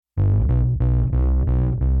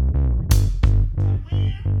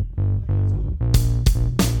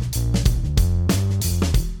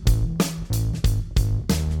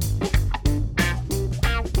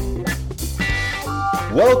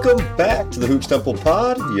Welcome back to the Hoops Temple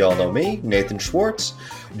Pod. Y'all know me, Nathan Schwartz.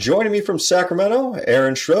 Joining me from Sacramento,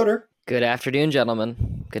 Aaron Schroeder. Good afternoon,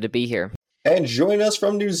 gentlemen. Good to be here. And joining us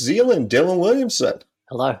from New Zealand, Dylan Williamson.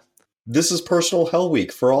 Hello. This is personal hell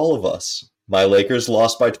week for all of us. My Lakers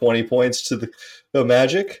lost by 20 points to the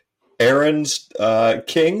Magic. Aaron's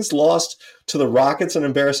Kings lost to the Rockets in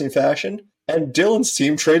embarrassing fashion. And Dylan's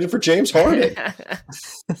team traded for James Harden.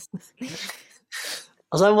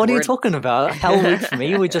 I was like, what are you talking about? Hell week for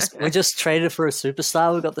me. We just traded for a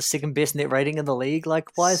superstar. We got the second best net rating in the league. Like,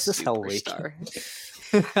 why is this hell week?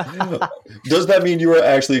 Does that mean you are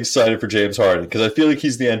actually excited for James Harden? Because I feel like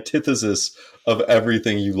he's the antithesis of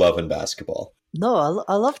everything you love in basketball. No,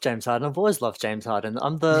 I love James Harden. I've always loved James Harden.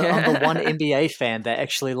 I'm the one NBA fan that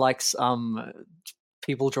actually likes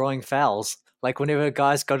people drawing fouls. Like, whenever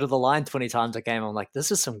guys go to the line 20 times a game, I'm like,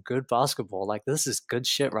 this is some good basketball. Like, this is good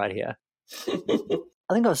shit right here.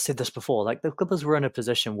 I think I've said this before. Like, the Clippers were in a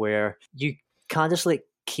position where you can't just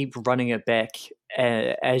keep running it back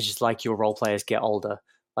as like your role players get older.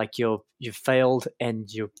 Like, you've failed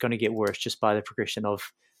and you're going to get worse just by the progression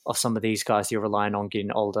of some of these guys you're relying on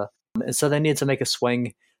getting older. And so they needed to make a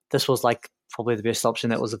swing. This was like probably the best option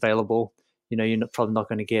that was available. You know, you're probably not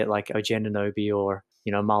going to get like OG Anunoby or,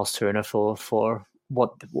 you know, Miles Turner for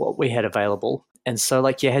what we had available. And so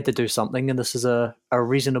like you had to do something, and this is a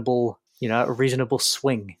reasonable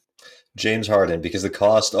swing. James Harden, because the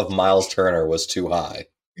cost of Miles Turner was too high.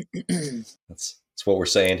 That's what we're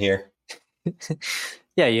saying here.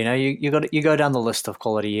 Yeah, you know, you go down the list of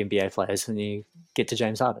quality NBA players and you get to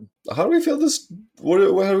James Harden. How do we feel this? How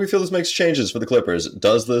do we feel this makes changes for the Clippers?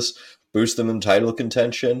 Does this boost them in title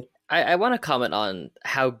contention? I want to comment on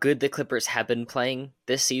how good the Clippers have been playing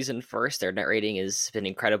this season first. Their net rating has been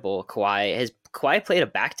incredible. Kawhi played a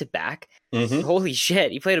back-to-back. Mm-hmm. Holy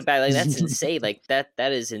shit, he played a back. Like, that's insane. Like, that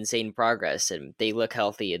is insane progress. And they look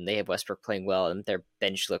healthy, and they have Westbrook playing well, and their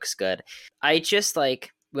bench looks good. I just,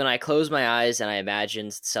 like, when I close my eyes and I imagine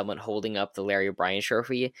someone holding up the Larry O'Brien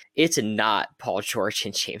trophy, it's not Paul George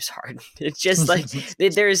and James Harden. It's just like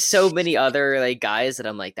there's so many other like guys that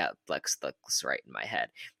I'm like, that looks right in my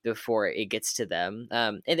head before it gets to them.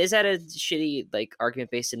 And is that a shitty like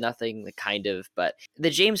argument based in nothing? Kind of, but the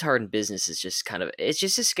James Harden business is just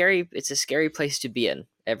it's a scary place to be in.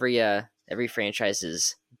 Every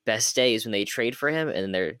franchise's best day is when they trade for him,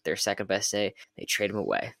 and their second best day they trade him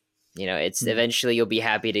away. You know, it's eventually you'll be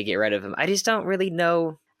happy to get rid of him. I just don't really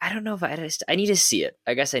know. I don't know if I need to see it.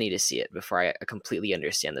 I guess I need to see it before I completely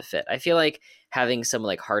understand the fit. I feel like having someone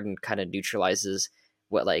like Harden kind of neutralizes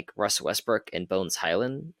what like Russell Westbrook and Bones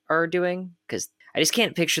Highland are doing, because I just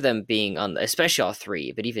can't picture them being on, especially all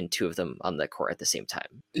three, but even two of them on the court at the same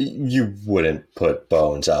time. You wouldn't put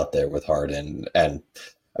Bones out there with Harden, and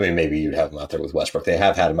I mean, maybe you'd have him out there with Westbrook. They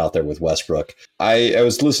have had him out there with Westbrook. I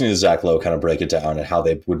was listening to Zach Lowe kind of break it down and how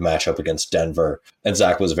they would match up against Denver. And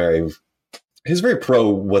Zach was very pro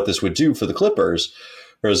what this would do for the Clippers.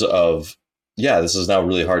 This is now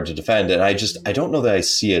really hard to defend. And I don't know that I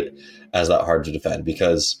see it as that hard to defend,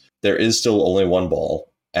 because there is still only one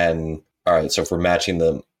ball. And all right, so if we're matching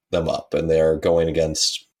them up and they're going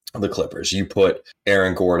against the Clippers, you put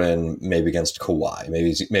Aaron Gordon maybe against Kawhi,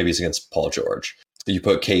 maybe it's against Paul George. You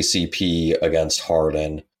put KCP against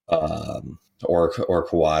Harden or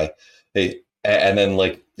Kawhi, and then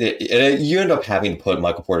you end up having to put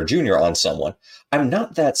Michael Porter Jr. on someone. I'm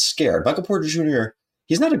not that scared. Michael Porter Jr.,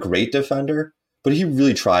 he's not a great defender, but he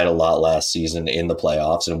really tried a lot last season in the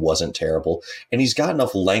playoffs and wasn't terrible. And he's got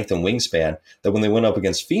enough length and wingspan that when they went up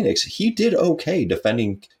against Phoenix, he did okay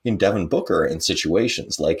defending in Devin Booker in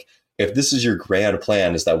situations. Like, if this is your grand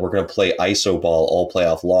plan, is that we're going to play iso ball all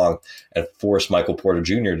playoff long and force Michael Porter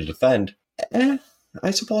Jr. to defend,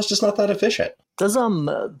 iso ball is just not that efficient. Does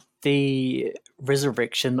the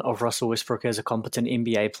resurrection of Russell Westbrook as a competent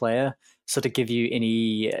NBA player sort of give you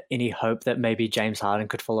any hope that maybe James Harden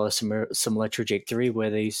could follow a similar trajectory, where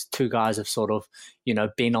these two guys have sort of, you know,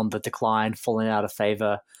 been on the decline, fallen out of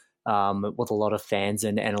favor with a lot of fans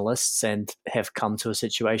and analysts, and have come to a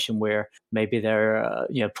situation where maybe they're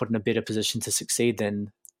put in a better position to succeed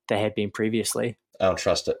than they had been previously? I don't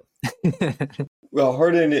trust it. Well,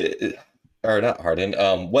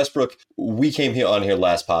 Westbrook, we came on here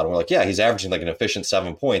last pod and we're like, yeah, he's averaging like an efficient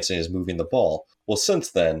 7 points and he's moving the ball. Well,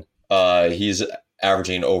 since then, he's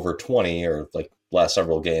averaging over 20, or like last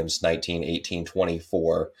several games, 19, 18,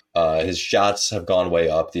 24. His shots have gone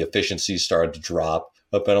way up. The efficiency started to drop.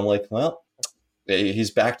 And I'm like, well,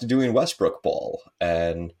 he's back to doing Westbrook ball.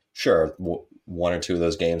 And sure, one or two of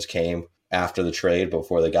those games came after the trade,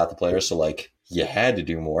 before they got the players. So like, you had to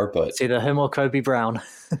do more, but it's either him or Kobe Brown.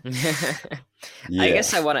 Yeah. I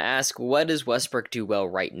guess I want to ask, what does Westbrook do well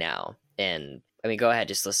right now? And I mean, go ahead,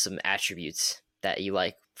 just list some attributes that you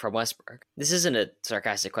like from Westbrook. This isn't a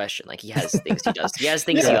sarcastic question. Like, he has things he does. He has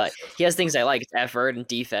things he like. He has things I like. It's effort and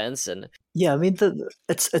defense, and yeah, I mean,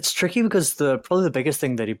 it's tricky because probably the biggest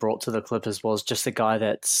thing that he brought to the Clippers was just a guy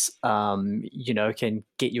that's can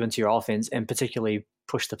get you into your offense and particularly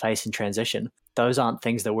push the pace in transition. Those aren't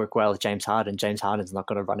things that work well with James Harden. James Harden's not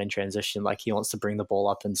going to run in transition. Like, he wants to bring the ball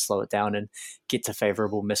up and slow it down and get to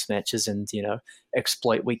favorable mismatches and,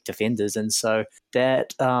 exploit weak defenders. And so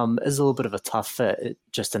that is a little bit of a tough fit,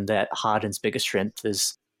 just in that Harden's biggest strength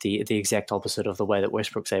is the exact opposite of the way that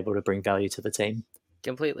Westbrook's able to bring value to the team.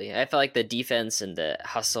 Completely. I feel like the defense and the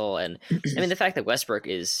hustle, and I mean, the fact that Westbrook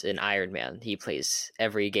is an Iron Man. He plays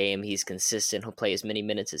every game. He's consistent. He'll play as many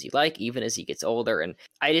minutes as you like, even as he gets older. And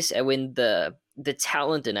when the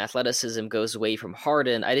talent and athleticism goes away from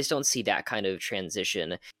Harden, I just don't see that kind of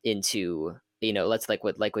transition into, let's like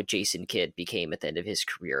what Jason Kidd became at the end of his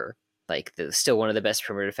career. Like, still one of the best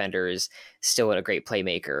perimeter defenders, still a great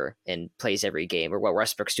playmaker, and plays every game. Or what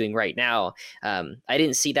Westbrook's doing right now. I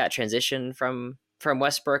didn't see that transition from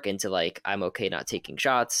Westbrook into, like, I'm okay not taking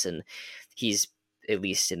shots, and he's, at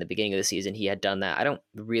least in the beginning of the season, he had done that. I don't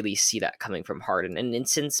really see that coming from Harden, and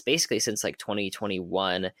since like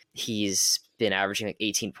 2021, he's been averaging like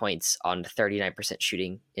 18 points on 39%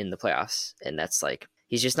 shooting in the playoffs, and that's like,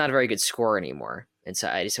 he's just not a very good scorer anymore, and so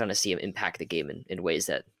I just want to see him impact the game in ways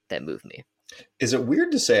that move me. Is it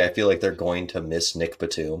weird to say I feel like they're going to miss Nick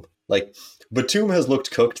Batum? Like, Batum has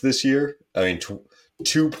looked cooked this year. I mean,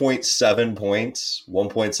 2.7 points,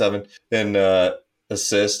 1.7 in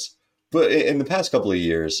assists. But in the past couple of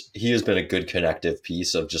years, he has been a good connective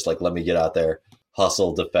piece of just like, let me get out there,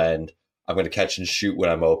 hustle, defend. I'm going to catch and shoot when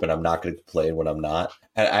I'm open. I'm not going to play when I'm not.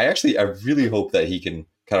 And I really hope that he can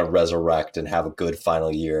kind of resurrect and have a good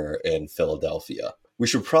final year in Philadelphia. We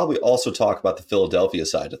should probably also talk about the Philadelphia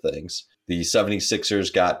side of things. The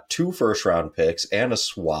 76ers got 2 first-round picks and a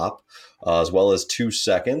swap, as well as 2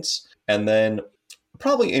 seconds. And then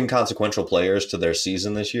probably inconsequential players to their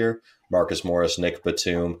season this year: Marcus Morris, Nick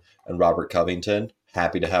Batum, and Robert Covington.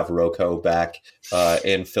 Happy to have Rocco back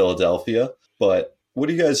in Philadelphia. But what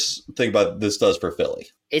do you guys think about this does for Philly?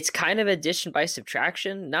 It's kind of addition by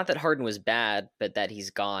subtraction. Not that Harden was bad, but that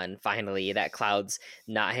he's gone finally. That cloud's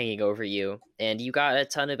not hanging over you. And you got a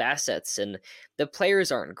ton of assets. And the players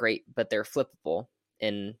aren't great, but they're flippable.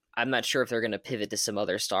 And I'm not sure if they're going to pivot to some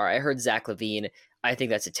other star. I heard Zach LaVine. I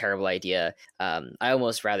think that's a terrible idea. I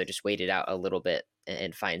almost rather just wait it out a little bit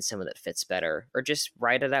and find someone that fits better, or just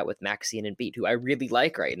ride it out with Maxey and Embiid, who I really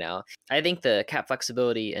like right now. I think the cap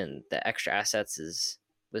flexibility and the extra assets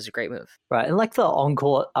was a great move. Right, and like the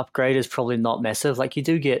on-court upgrade is probably not massive. Like, you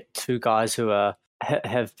do get 2 guys who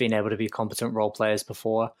have been able to be competent role players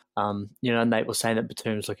before. Nate was saying that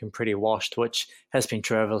Batum's looking pretty washed, which has been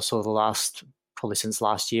true over sort of probably since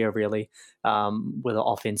last year, really, where the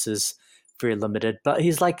offense is very limited. But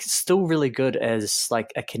he's like still really good as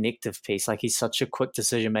like a connective piece. Like, he's such a quick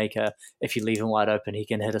decision maker. If you leave him wide open, he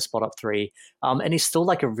can hit a spot up 3. And he's still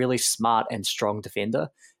like a really smart and strong defender.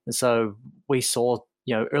 And so we saw,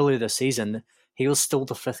 earlier this season, he was still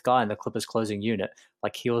the 5th guy in the Clippers closing unit.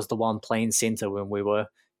 Like, he was the one playing center when we were,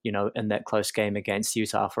 in that close game against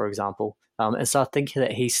Utah, for example. And so I think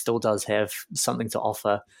that he still does have something to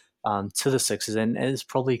offer to the Sixers, and is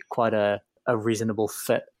probably quite a reasonable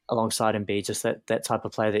fit alongside Embiid, just that type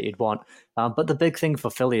of player that you'd want. But the big thing for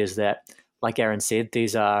Philly is that, like Aaron said,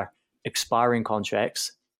 these are expiring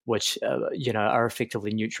contracts, which are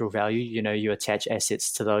effectively neutral value. You attach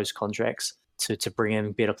assets to those contracts to bring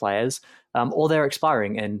in better players, or they're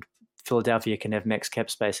expiring, and Philadelphia can have max cap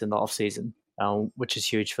space in the offseason, which is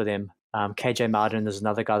huge for them. KJ Martin is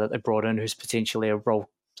another guy that they brought in who's potentially a role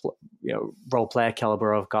player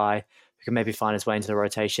caliber of guy who can maybe find his way into the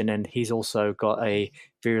rotation, and he's also got a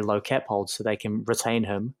very low cap hold, so they can retain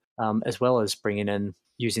him as well as bringing in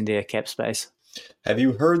using their cap space. Have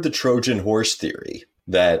you heard the Trojan horse theory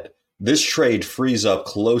that this trade frees up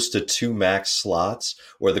close to 2 max slots,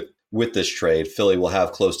 or with this trade, Philly will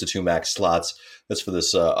have close to 2 max slots? That's for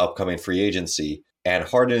this upcoming free agency. And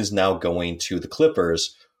Harden is now going to the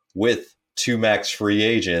Clippers with 2 max free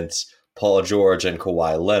agents, Paul George and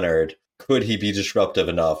Kawhi Leonard. Could he be disruptive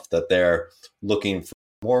enough that they're looking for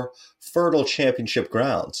more fertile championship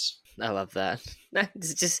grounds? I love that.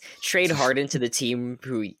 Just trade Harden to the team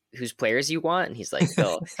whose players you want, and he's like,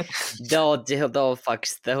 they'll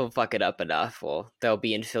fuck it up enough. Well, they'll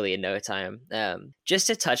be in Philly in no time. Just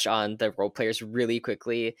to touch on the role players really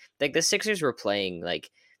quickly, like the Sixers were playing like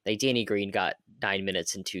Danny Green got 9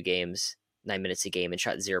 minutes in 2 games. minutes a game and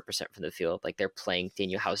shot 0% from the field. Like they're playing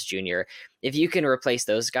Daniel House Jr. If you can replace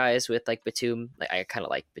those guys with like Batum, like I kind of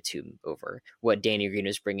like Batum over what Danny Green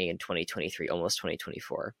was bringing in 2023, almost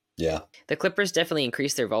 2024. Yeah, the Clippers definitely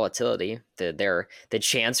increased their volatility. The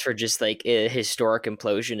chance for just like a historic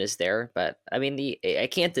implosion is there, but I mean I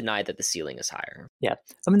can't deny that the ceiling is higher. Yeah,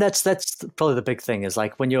 I mean that's probably the big thing is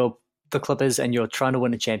like when you're the Clippers and you're trying to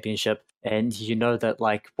win a championship, and you know that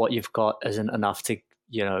like what you've got isn't enough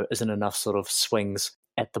sort of swings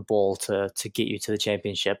at the ball to get you to the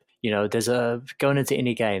championship. There's going into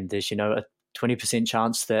any game, there's a 20%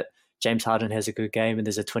 chance that James Harden has a good game, and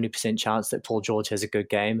there's a 20% chance that Paul George has a good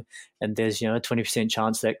game, and there's a 20%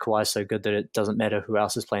 chance that Kawhi's so good that it doesn't matter who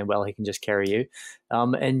else is playing well, he can just carry you.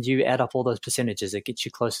 And you add up all those percentages, it gets you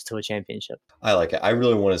closer to a championship. I like it. I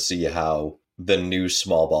really want to see how the new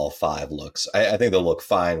small ball 5 looks. I think they'll look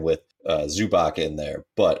fine with Zubac in there,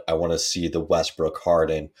 but I want to see the Westbrook,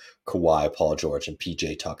 Harden, Kawhi, Paul George, and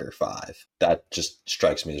PJ Tucker 5. That just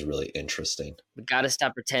strikes me as really interesting. We got to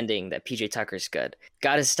stop pretending that PJ Tucker's good.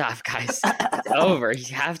 Got to stop, guys. It's over.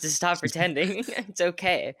 You have to stop pretending. It's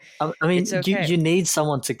okay. I mean, it's okay. You need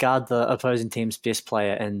someone to guard the opposing team's best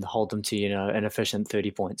player and hold them to an efficient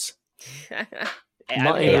 30 points.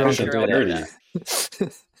 Not efficient 30.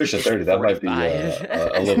 Efficient 30. That might be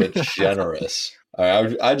a little bit generous.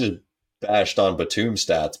 I just bashed on Batum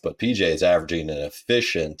stats, but PJ is averaging an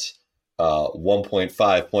efficient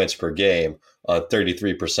 1.5 points per game on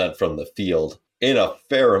 33% from the field in a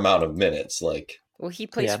fair amount of minutes. Well, he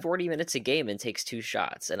plays 40 minutes a game and takes 2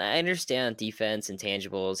 shots. And I understand defense,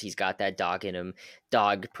 intangibles. He's got that dog in him,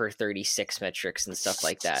 dog per 36 metrics and stuff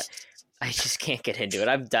like that. I just can't get into it.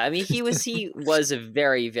 I'm done. I mean, he was a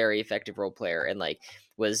very, very effective role player and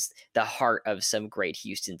was the heart of some great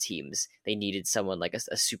Houston teams. They needed someone like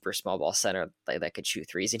a super small ball center that could shoot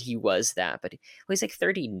threes, and he was that. But he's like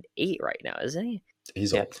 38 right now, isn't he?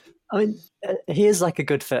 He's old. I mean, he is like a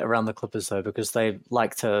good fit around the Clippers though, because they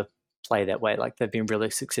like to play that way. Like they've been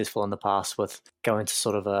really successful in the past with going to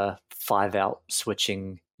sort of a 5-out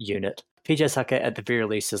switching unit. PJ Tucker at the very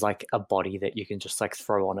least is like a body that you can just like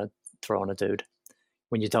throw on a dude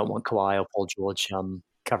when you don't want Kawhi or Paul George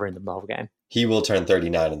covering the whole game. He will turn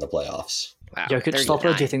 39 in the playoffs. Wow, Jokic 39.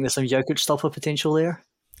 Stopper? Do you think there's some Jokic stopper potential there?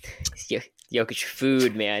 Jokic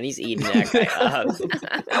food, man. He's eating that guy up.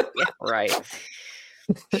 Yeah, right.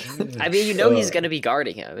 I mean, he's going to be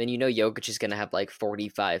guarding him, and Jokic is going to have like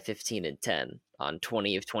 45, 15, and 10 on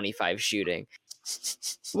 20 of 25 shooting.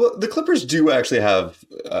 Well, the Clippers do actually have,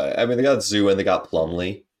 they got Zoo and they got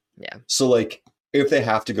Plumlee. Yeah. So, if they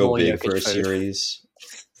have to go more big Jokic for a food. Series,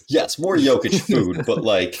 yes, more Jokic food, but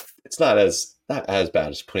it's not as bad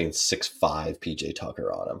as putting 6'5" PJ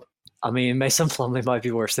Tucker on him. I mean, Mason Plumlee might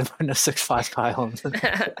be worse than putting a 6'5" guy on.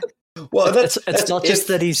 Well, it's not just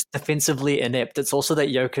that he's defensively inept. It's also that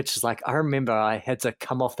Jokic is like, I remember I had to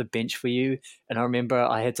come off the bench for you, and I remember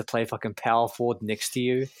I had to play fucking power forward next to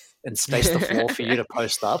you and space the floor for you to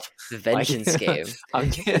post up. The vengeance game.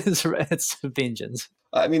 It's vengeance.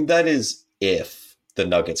 I mean, that is if the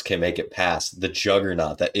Nuggets can make it past the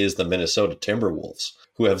juggernaut that is the Minnesota Timberwolves,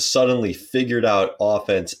 who have suddenly figured out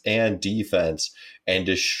offense and defense and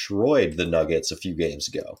destroyed the Nuggets a few games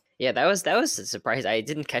ago. Yeah, that was a surprise. I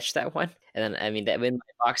didn't catch that one. And then, in my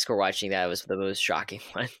box score watching that was the most shocking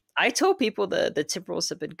one. I told people the Timberwolves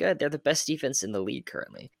have been good. They're the best defense in the league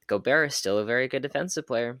currently. Gobert is still a very good defensive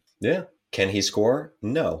player. Yeah. Can he score?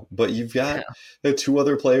 No. But you've got the 2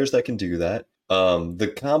 other players that can do that.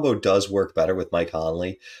 The combo does work better with Mike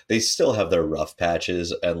Conley. They still have their rough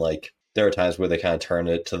patches, and there are times where they kind of turn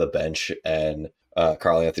it to the bench and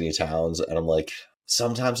Karl Anthony Towns, and I'm like,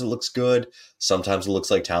 sometimes it looks good. Sometimes it looks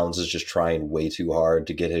like Towns is just trying way too hard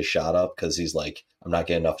to get his shot up because he's like, I'm not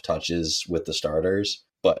getting enough touches with the starters.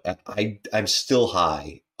 But I'm still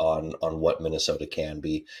high on what Minnesota can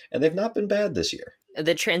be, and they've not been bad this year.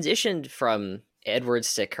 The transition from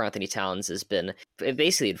Edwards to Karl Anthony Towns has been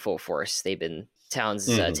basically in full force. Towns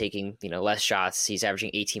is taking less shots. He's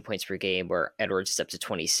averaging 18 points per game, where Edwards is up to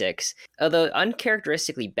 26. Although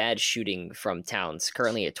uncharacteristically bad shooting from Towns,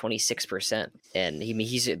 currently at 26%, and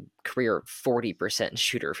he's a career 40%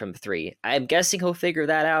 shooter from 3. I'm guessing he'll figure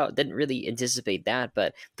that out. Didn't really anticipate that,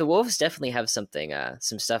 but the Wolves definitely have some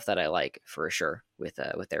stuff that I like for sure with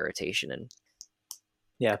their rotation and.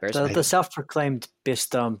 Yeah, the self-proclaimed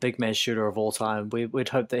best big man shooter of all time. We'd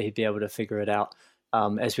hope that he'd be able to figure it out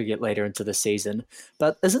as we get later into the season.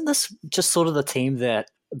 But isn't this just sort of the team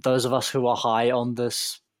that those of us who are high on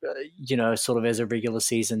this, sort of as a regular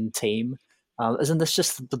season team, Isn't this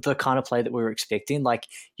just the kind of play that we were expecting? Like,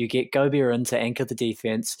 you get Gobert in to anchor the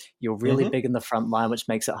defense. You're really big in the front line, which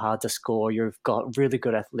makes it hard to score. You've got really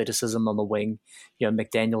good athleticism on the wing.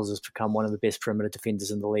 McDaniels has become one of the best perimeter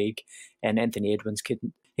defenders in the league, and Anthony Edwards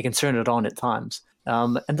can turn it on at times.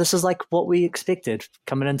 And this is like what we expected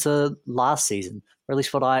coming into last season, or at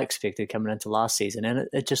least what I expected coming into last season. And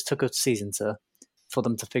it just took a season for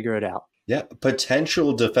them to figure it out. Yeah,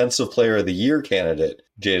 potential Defensive Player of the Year candidate,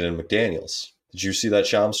 Jaden McDaniels. Did you see that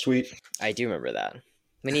Shams tweet? I do remember that.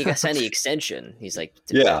 When he got signed the extension, he's like,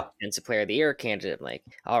 Defensive Player of the Year candidate. I'm like,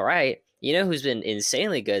 all right. You know who's been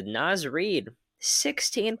insanely good? Naz Reid.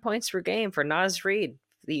 16 points per game for Naz Reid.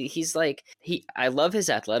 He's like, I love his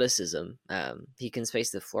athleticism. He can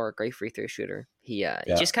space the floor, great free throw shooter.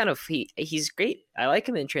 Just kind of, he's great. I like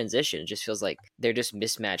him in transition. It just feels like they're just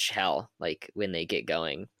mismatched hell, like when they get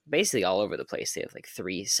going. Basically all over the place. They have like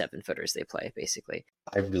 3 7-footers they play, basically.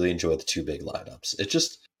 I really enjoy the 2 big lineups.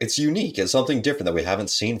 It's unique. It's something different that we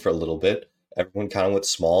haven't seen for a little bit. Everyone kind of went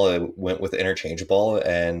small. It went with interchangeable,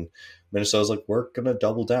 and Minnesota's like, we're going to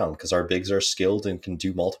double down because our bigs are skilled and can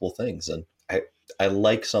do multiple things. And I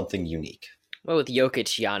like something unique. Well, with Jokic,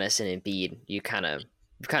 Giannis, and Embiid, you kind of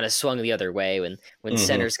swung the other way when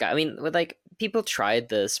centers got. I mean, with like people tried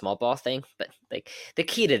the small ball thing, but like the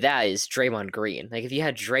key to that is Draymond Green. Like if you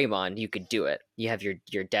had Draymond, you could do it. You have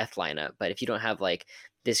your death lineup, but if you don't have like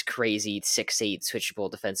this crazy 6'8"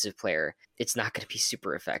 switchable defensive player, it's not going to be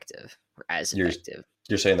super effective or as effective.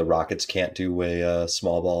 You're saying the Rockets can't do a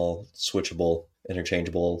small ball, switchable,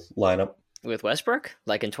 interchangeable lineup with Westbrook,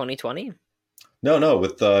 like in 2020. No,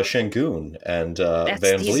 with Şengün and Van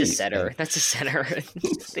Vliet. He's a center. That's a center.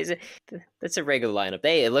 That's a regular lineup.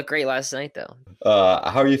 It looked great last night, though.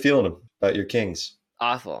 How are you feeling about your Kings?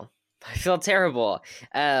 Awful. I feel terrible.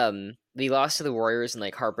 We lost to the Warriors in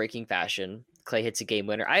like heartbreaking fashion. Clay hits a game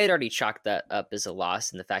winner. I had already chalked that up as a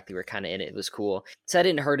loss, and the fact that we were kind of in it was cool. So that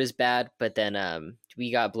didn't hurt as bad, but then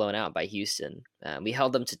we got blown out by Houston. We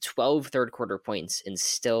held them to 12 third-quarter points and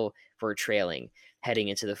still were trailing heading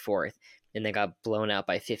into the fourth. And they got blown out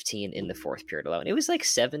by 15 in the fourth period alone. It was like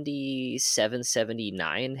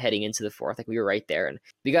 77-79 heading into the fourth. Like we were right there, and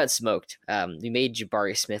we got smoked. We made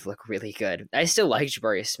Jabari Smith look really good. I still like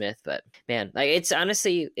Jabari Smith, but man, like it's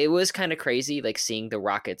honestly, it was kind of crazy, like seeing the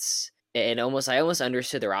Rockets. And I almost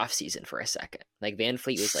understood their offseason for a second. Like Van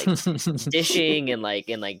Fleet was like dishing and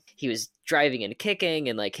he was driving and kicking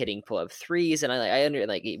and like hitting pull-up threes, and I under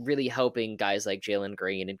like really helping guys like Jalen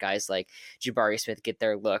Green and guys like Jabari Smith get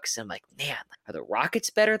their looks. And I'm like, man, are the Rockets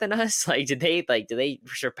better than us? Like, did they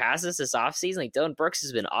surpass us this offseason? Like Dillon Brooks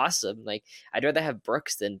has been awesome. Like I'd rather have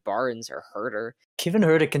Brooks than Barnes or Huerter. Kevin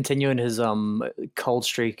Huerter continuing his cold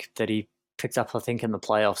streak that he picked up, I think, in the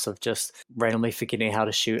playoffs of just randomly forgetting how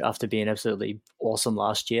to shoot after being absolutely awesome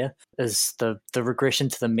last year is the regression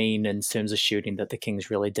to the mean in terms of shooting that the Kings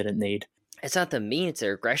really didn't need. It's not the mean, it's a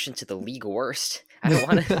regression to the league worst. I don't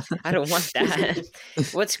want that.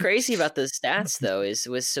 What's crazy about the stats though is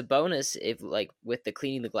with Sabonis, if like with the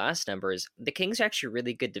cleaning the glass numbers, the Kings are actually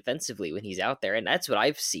really good defensively when he's out there, and that's what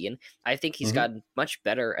I've seen. I think he's gotten much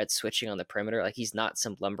better at switching on the perimeter. Like he's not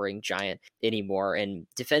some lumbering giant anymore, and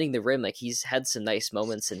defending the rim, like he's had some nice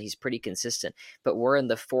moments and he's pretty consistent. But we're in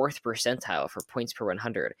the 4th percentile for points per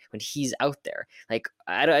 100 when he's out there. Like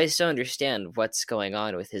I just don't understand what's going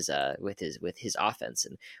on with his offense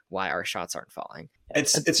and why our shots aren't falling.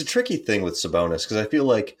 It's a tricky thing with Sabonis because I feel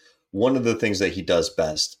like one of the things that he does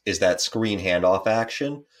best is that screen handoff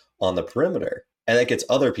action on the perimeter. And that gets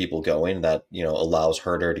other people going, that, allows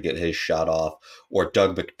Huerter to get his shot off. Or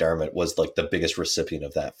Doug McDermott was like the biggest recipient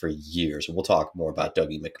of that for years. And we'll talk more about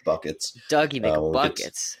Dougie McBuckets.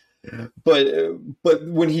 But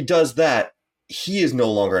when he does that, he is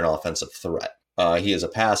no longer an offensive threat. He is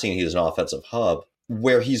an offensive hub.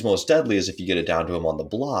 Where he's most deadly is if you get it down to him on the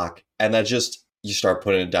block, and that just, you start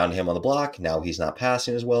putting it down to him on the block. Now he's not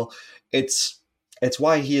passing as well. It's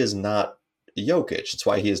why he is not Jokic. It's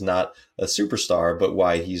why he is not a superstar, but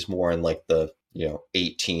why he's more in like the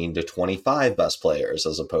 18 to 25 best players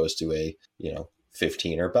as opposed to a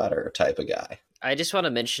 15 or better type of guy. I just want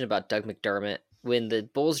to mention about Doug McDermott. When the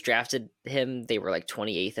Bulls drafted him, they were like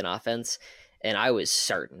 28th in offense. And I was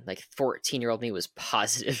certain, like 14-year-old me was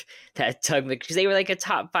positive that because they were like a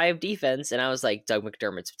top 5 defense. And I was like, Doug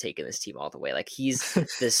McDermott's taking this team all the way. Like he's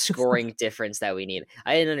the scoring difference that we need.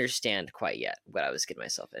 I didn't understand quite yet what I was getting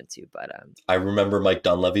myself into, but I remember Mike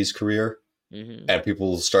Dunleavy's career and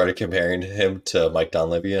people started comparing him to Mike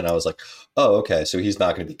Dunleavy. And I was like, oh, okay. So he's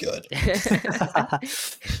not going to be good.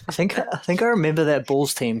 I think I remember that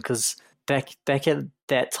Bulls team because back at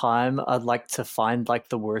that time, I'd like to find like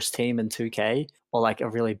the worst team in 2K or like a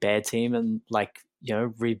really bad team and like, you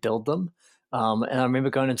know, rebuild them. And I remember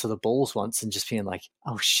going into the Bulls once and just being like,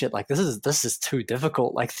 "Oh shit! Like this is too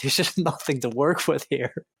difficult. Like there's just nothing to work with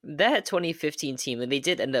here." That 2015 team, and they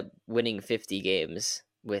did end up winning 50 games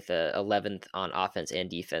with 11th on offense and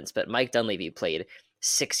defense. But Mike Dunleavy played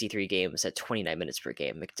 63 games at 29 minutes per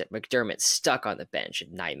game. McDermott stuck on the bench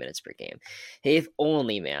at 9 minutes per game. If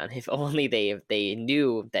only, man, if only they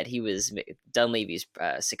knew that he was Dunleavy's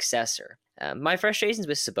successor. My frustrations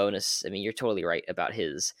with Sabonis, I mean, you're totally right about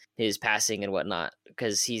his passing and whatnot,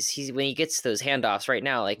 because he's when he gets those handoffs right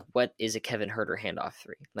now, like what is a Kevin Huerter handoff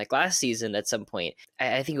 3? Like last season at some point,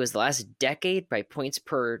 I think it was the last decade by points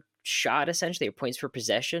per shot, essentially, or points per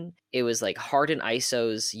possession, it was like Harden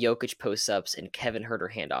ISOs, Jokic post-ups, and Kevin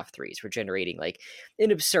Huerter handoff 3s were generating like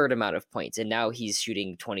an absurd amount of points. And now he's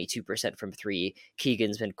shooting 22% from 3.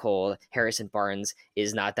 Keegan's been cold. Harrison Barnes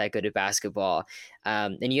is not that good at basketball.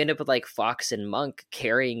 And you end up with like Fox and Monk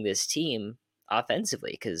carrying this team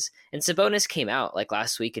offensively, and Sabonis came out like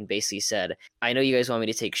last week and basically said, I know you guys want me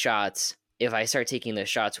to take shots. If I start taking those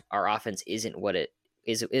shots, our offense isn't what it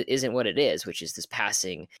is, which is this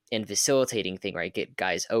passing and facilitating thing where I get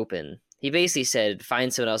guys open. He basically said,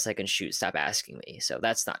 find someone else that can shoot, stop asking me. So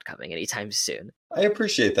that's not coming anytime soon. I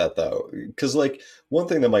appreciate that though, because like one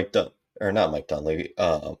thing that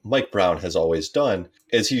Mike Brown has always done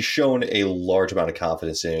is he's shown a large amount of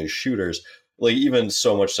confidence in his shooters, like even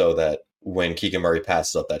so much so that when Keegan Murray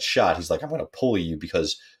passes up that shot, he's like, I'm going to pull you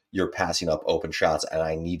because you're passing up open shots and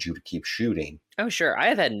I need you to keep shooting. Oh, sure. I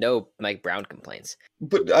have had no Mike Brown complaints.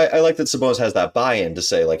 But I like that Sabonis has that buy-in to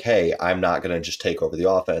say, like, hey, I'm not going to just take over the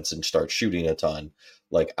offense and start shooting a ton.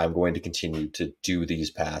 Like, I'm going to continue to do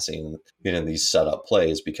these passing, these setup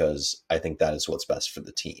plays because I think that is what's best for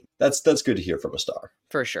the team. That's good to hear from a star.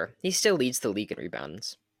 For sure. He still leads the league in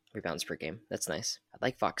rebounds per game. That's nice. I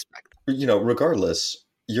like Fox back. Regardless,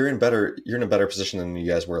 you're in a better position than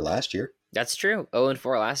you guys were last year. That's true.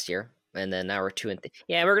 0-4 last year. And then now we're 2-3.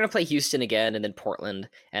 Yeah, we're going to play Houston again and then Portland.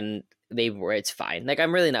 And it's fine. Like,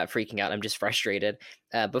 I'm really not freaking out. I'm just frustrated.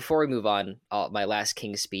 Before we move on, my last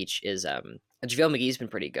King's speech is JaVale McGee's been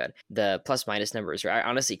pretty good. The plus-minus numbers are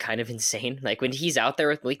honestly kind of insane. Like, when he's out there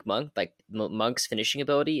with Malik Monk, like, Monk's finishing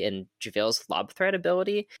ability and JaVale's lob threat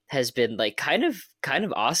ability has been, like, kind of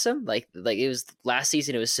awesome. Like it was last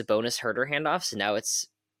season, it was Sabonis Huerter handoffs, and now it's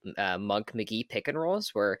Monk McGee pick and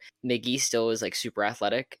rolls where McGee still is like super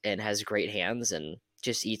athletic and has great hands and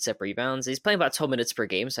just eats up rebounds. He's playing about 12 minutes per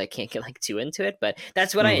game, so I can't get like too into it, but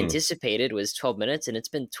that's what I anticipated was 12 minutes, and it's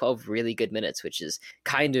been 12 really good minutes, which is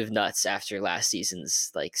kind of nuts after last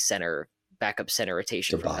season's like backup center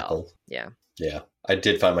rotation debacle. From Hell. Yeah. I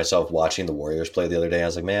did find myself watching the Warriors play the other day. I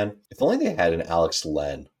was like, man, if only they had an Alex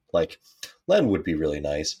Len. Like, Len would be really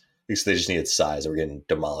nice because they just needed size. They were getting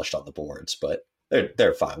demolished on the boards, but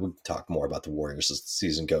they're fine. We can talk more about the Warriors as the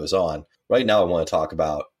season goes on. Right now, I want to talk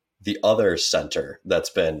about the other center that's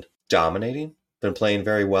been dominating, been playing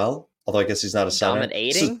very well. Although I guess he's not a center.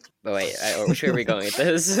 Dominating? Which way are we going with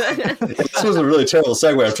this? This was a really terrible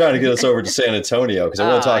segue. I'm trying to get us over to San Antonio because I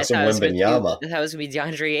want to talk some Wembanyama. That was going to be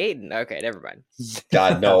DeAndre Ayton. Okay, never mind.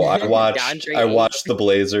 God, no. I watched the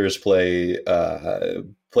Blazers play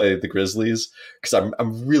the Grizzlies because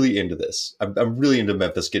I'm really into this. I'm really into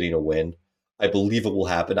Memphis getting a win. I believe it will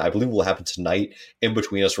happen. I believe it will happen tonight in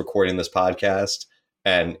between us recording this podcast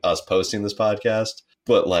and us posting this podcast.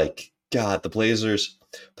 But like, God, the Blazers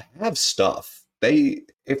have stuff.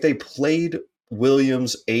 If they played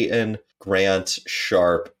Williams, Ayton, Grant,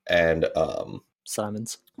 Sharp, and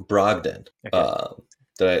Simons, Brogdon. Okay.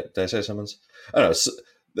 Did I say Simmons? I don't know. So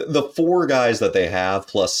the four guys that they have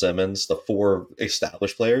plus Simmons, the four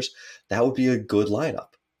established players, that would be a good lineup.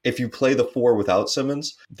 If you play the four without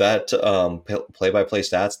Simmons, that play-by-play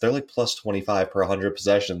stats, they're like plus 25 per 100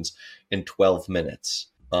 possessions in 12 minutes,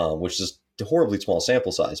 which is a horribly small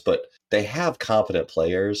sample size. But they have competent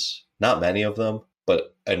players, not many of them,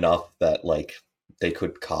 but enough that like they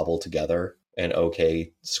could cobble together an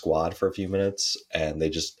okay squad for a few minutes, and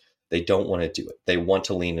they don't want to do it. They want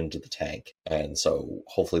to lean into the tank. And so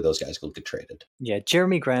hopefully those guys will get traded. Yeah,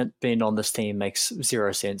 Jeremy Grant being on this team makes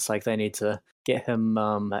zero sense. Like, they need to get him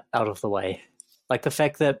out of the way. Like, the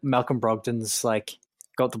fact that Malcolm Brogdon's like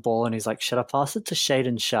got the ball and he's like, should I pass it to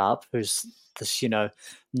Shaden Sharp, who's this,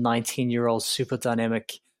 19-year-old super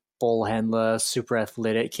dynamic ball handler, super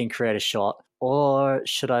athletic, can create a shot? Or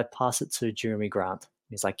should I pass it to Jeremy Grant?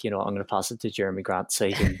 He's like, I'm going to pass it to Jeremy Grant so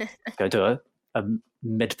he can go do a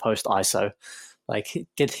mid-post ISO. Like,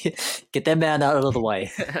 get that man out of the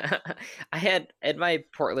way. I had at my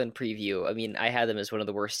Portland preview, I mean, I had them as one of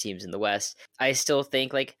the worst teams in the West. I still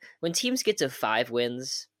think like when teams get to 5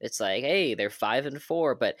 wins, it's like, hey, they're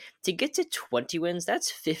 5-4, but to get to 20 wins,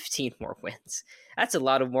 that's 15 more wins. That's a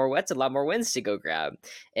lot more wins to go grab.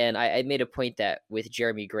 And I made a point that with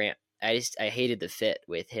Jeremy Grant, I hated the fit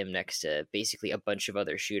with him next to basically a bunch of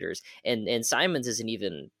other shooters. And Simons isn't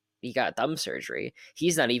even, he got thumb surgery.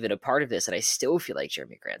 He's not even a part of this, and I still feel like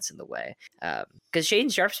Jeremy Grant's in the way. Because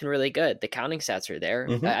Shaedon Sharpe's been really good. The counting stats are there.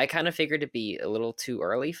 Mm-hmm. I kind of figured it'd be a little too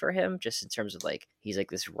early for him, just in terms of like he's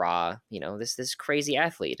like this raw, this crazy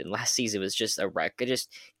athlete. And last season was just a wreck,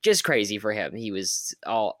 just crazy for him. He was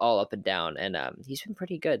all up and down, and he's been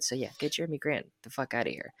pretty good. So yeah, get Jeremy Grant the fuck out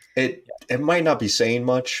of here. It might not be saying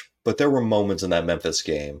much, but there were moments in that Memphis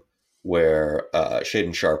game where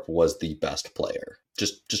Shaedon Sharpe was the best player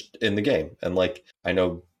just in the game. And like, I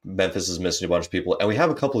know Memphis is missing a bunch of people, and we have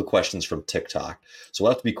a couple of questions from TikTok, so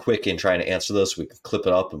we'll have to be quick in trying to answer those. So we can clip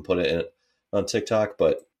it up and put it in on TikTok.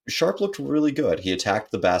 But Sharpe looked really good. He attacked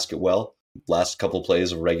the basket well. Last couple of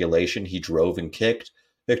plays of regulation, he drove and kicked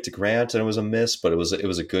to Grant, and it was a miss, but it was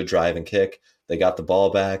a good drive and kick. They got the ball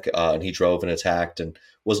back, and he drove and attacked and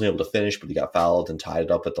wasn't able to finish, but he got fouled and tied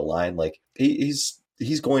it up at the line. Like, he's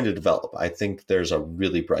going to develop. I think there's a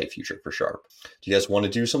really bright future for Sharpe. Do you guys want to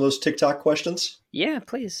do some of those TikTok questions? Yeah,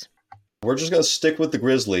 please. We're just going to stick with the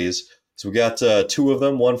Grizzlies. So we got 2 of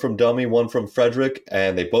them, one from Dummy, one from Frederick,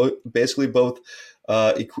 and they both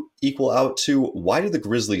equal out to, why do the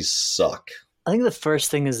Grizzlies suck? I think the first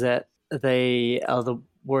thing is that they are the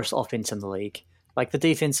worst offense in the league. Like, the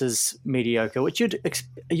defense is mediocre, which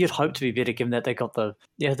you'd hope to be better given that they got the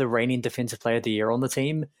reigning defensive player of the year on the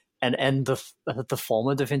team. And the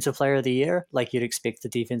former defensive player of the year, like, you'd expect the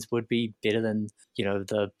defense would be better than, I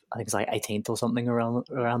think it's like 18th or something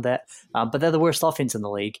around that. But they're the worst offense in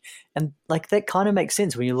the league. And like, that kind of makes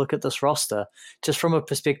sense when you look at this roster, just from a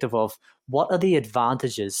perspective of what are the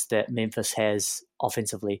advantages that Memphis has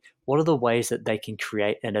offensively? What are the ways that they can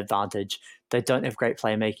create an advantage? They don't have great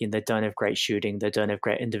playmaking. They don't have great shooting. They don't have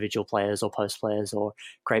great individual players or post players or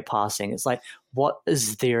great passing. It's like, what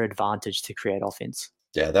is their advantage to create offense?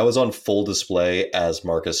 Yeah, that was on full display as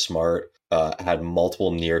Marcus Smart had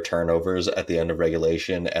multiple near turnovers at the end of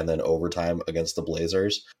regulation and then overtime against the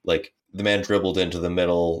Blazers. Like, the man dribbled into the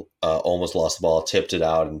middle, almost lost the ball, tipped it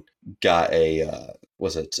out, and got a,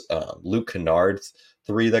 Luke Kennard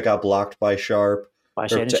 3 that got blocked by Sharpe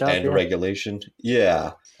to end regulation.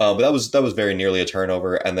 Yeah, but that was very nearly a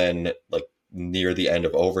turnover. And then, like, near the end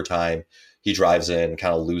of overtime, he drives in,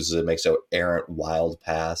 kind of loses it, makes an errant wild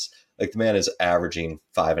pass. Like, the man is averaging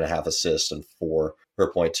 5.5 assists and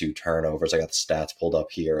 4.2 turnovers. I got the stats pulled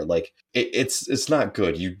up here. Like, it's not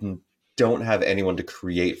good. You don't have anyone to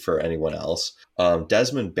create for anyone else.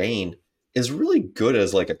 Desmond Bane is really good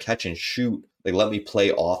as like a catch and shoot. They let me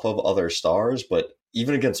play off of other stars, but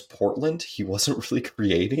even against Portland, he wasn't really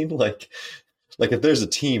creating. Like if there's a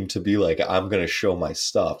team to be like, I'm going to show my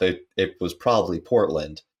stuff, it was probably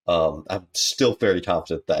Portland. I'm still very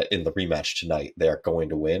confident that in the rematch tonight, they are going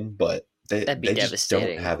to win, but they just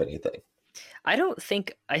don't have anything. I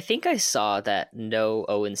think I saw that no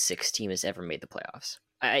 0-6 team has ever made the playoffs.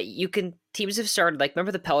 Teams have started, like,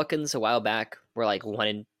 remember the Pelicans a while back were like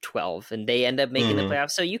 1-12 and they end up making the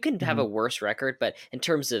playoffs. So you can have a worse record, but in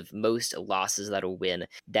terms of most losses that'll win,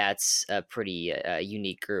 that's a pretty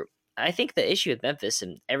unique group. I think the issue with Memphis,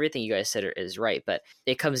 and everything you guys said is right, but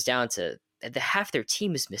it comes down to half their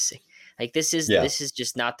team is missing. Like, this is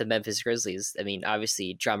just not the Memphis Grizzlies. I mean,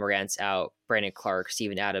 obviously, John Morant's out, Brandon Clark,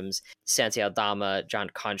 Steven Adams, Santi Aldama, John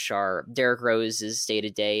Conchar, Derrick Rose is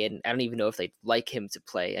day-to-day, and I don't even know if they'd like him to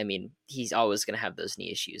play. I mean, he's always going to have those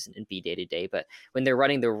knee issues and be day-to-day, but when they're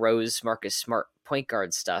running the Rose, Marcus Smart point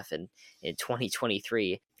guard stuff in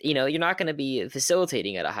 2023, you're not going to be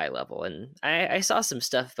facilitating at a high level. And I saw some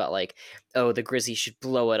stuff about like, oh, the Grizzlies should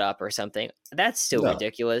blow it up or something. That's still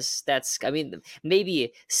ridiculous.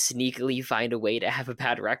 Maybe sneakily find a way to have a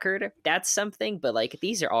bad record. That's something, but like,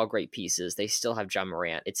 these are all great pieces. They still have John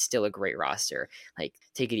Morant. It's still a great roster. Like,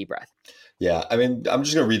 take a deep breath. Yeah, I mean, I'm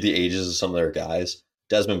just going to read the ages of some of their guys.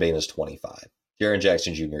 Desmond Bane is 25. Jaren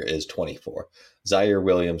Jackson Jr. is 24. Zaire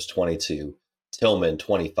Williams, 22. Tillman,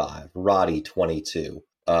 25. Roddy, 22.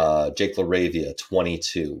 Jake LaRavia,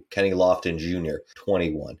 22. Kenny Lofton Jr.,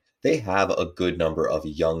 21. They have a good number of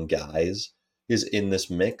young guys is in this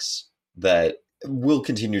mix that will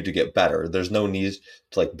continue to get better. There's no need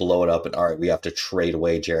to like blow it up and all right, we have to trade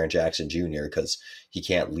away Jaren Jackson Jr. because he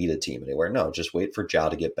can't lead a team anywhere. No, just wait for Ja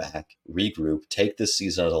to get back, regroup, take this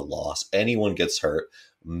season as a loss. Anyone gets hurt,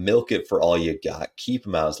 milk it for all you got, keep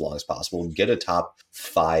him out as long as possible, get a top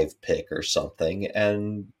 5 pick or something,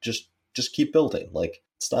 and just keep building. Like,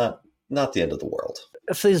 it's not the end of the world.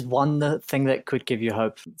 If there's one thing that could give you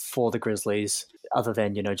hope for the Grizzlies, other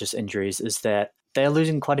than, just injuries, is that they're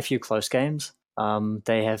losing quite a few close games.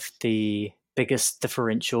 They have the biggest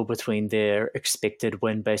differential between their expected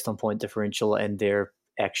win based on point differential and their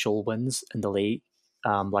actual wins in the league.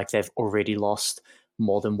 Like, they've already lost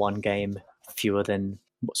more than one game more than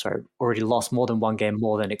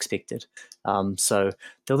expected. So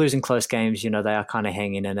they're losing close games. They are kind of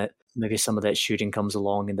hanging in it. Maybe some of that shooting comes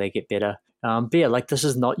along and they get better. But yeah, like, this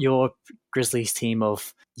is not your Grizzlies team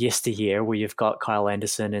of yesteryear where you've got Kyle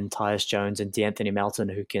Anderson and Tyus Jones and DeAnthony Melton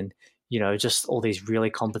who can, just all these really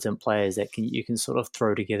competent players that you can sort of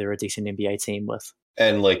throw together a decent NBA team with.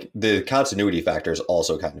 And like the continuity factor is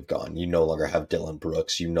also kind of gone. You no longer have Dylan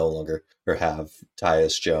Brooks. You no longer have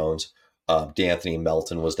Tyus Jones. DeAnthony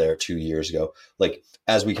Melton was there 2 years ago. Like,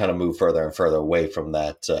 as we kind of move further and further away from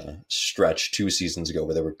that stretch 2 seasons ago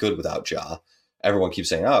where they were good without Ja, everyone keeps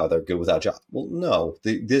saying, oh, they're good without Ja. Well, no,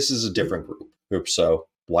 this is a different group. So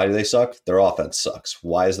why do they suck? Their offense sucks.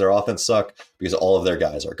 Why does their offense suck? Because all of their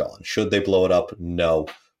guys are gone. Should they blow it up? No.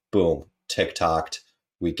 Boom. TikToked.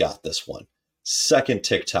 We got this one. Second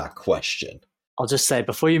TikTok question. I'll just say,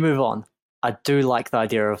 before you move on, I do like the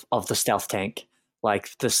idea of the stealth tank.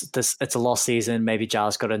 Like, this it's a lost season. Maybe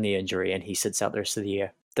Ja's got a knee injury and he sits out the rest of the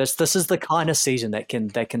year. This is the kind of season that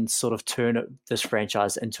can sort of turn this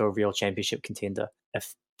franchise into a real championship contender.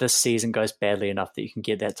 If this season goes badly enough that you can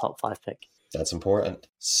get that top 5 pick. That's important.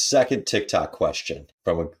 Second TikTok question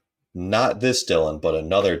from not this Dylan, but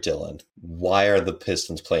another Dylan. Why are the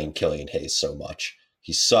Pistons playing Killian Hayes so much?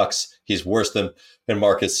 He sucks. He's worse than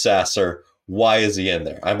Marcus Sasser. Why is he in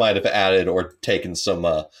there? I might have added or taken some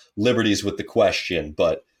liberties with the question,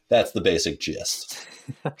 but that's the basic gist.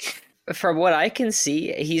 From what I can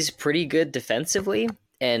see, he's pretty good defensively,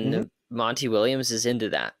 and Monty Williams is into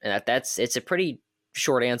that. And it's a pretty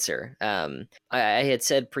short answer. I had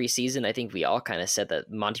said preseason, I think we all kind of said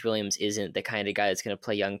that Monty Williams isn't the kind of guy that's going to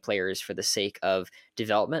play young players for the sake of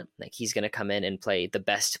development. Like, he's going to come in and play the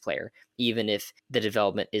best player, even if the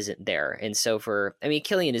development isn't there. And so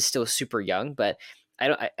Killian is still super young, but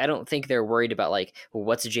I don't think they're worried about like, well,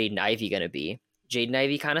 what's Jaden Ivey going to be? Jaden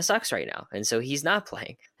Ivey kind of sucks right now. And so he's not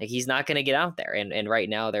playing. Like, he's not going to get out there. And right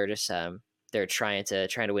now they're just, they're trying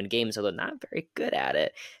to win games, although not very good at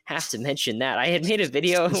it. Have to mention that. I had made a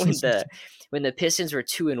video when the Pistons were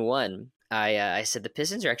 2-1. I said the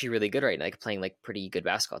Pistons are actually really good right now, like playing like pretty good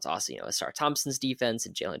basketball. It's awesome, Asar Thompson's defense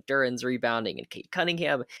and Jalen Duren's rebounding and Kate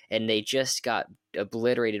Cunningham, and they just got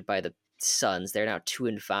obliterated by the Suns. They're now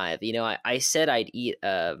 2-5. I said I'd eat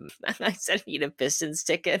I said I'd eat a Pistons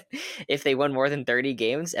ticket if they won more than 30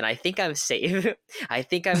 games, and I think I'm safe. You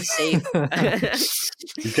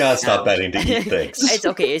gotta stop betting to eat things. It's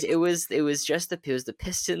okay. It was the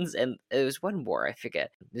Pistons, and it was one more, I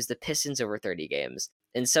forget. It was the Pistons over 30 games.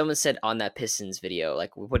 And someone said on that Pistons video,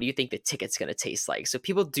 like, what do you think the ticket's going to taste like? So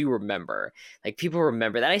people do remember. Like, people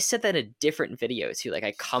remember that. I said that in a different video, too. Like,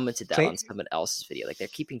 I commented that on someone else's video. Like, they're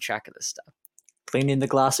keeping track of this stuff. Cleaning the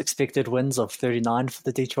glass expected wins of 39 for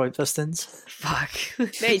the Detroit Pistons. Fuck.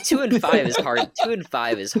 Hey, 2-5 is hard.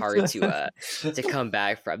 2-5 is hard to come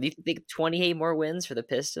back from. Do you think 28 more wins for the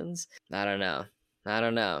Pistons? I don't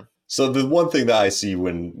know. So the one thing that I see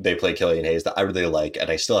when they play Killian Hayes that I really like, and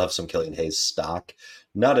I still have some Killian Hayes stock,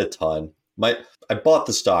 not a ton. I bought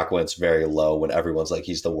the stock when it's very low, when everyone's like,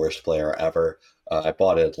 he's the worst player ever. I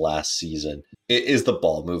bought it last season. It is the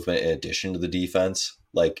ball movement in addition to the defense.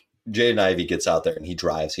 Like, Jaden Ivey gets out there and he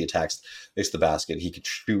drives, he attacks, makes the basket. He could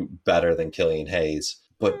shoot better than Killian Hayes.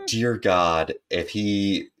 But dear God, if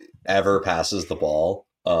he ever passes the ball,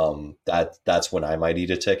 that's when I might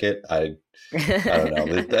eat a ticket. I don't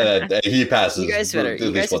know. He passes. You guys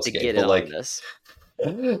have to get in on this.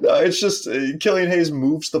 No, it's just Killian Hayes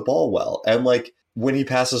moves the ball well, and like when he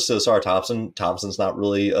passes to Asar Thompson's not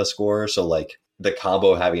really a scorer, so like the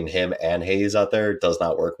combo having him and Hayes out there does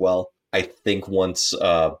not work well. I think once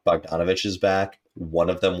Bogdanovich is back, one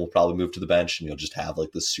of them will probably move to the bench, and you'll just have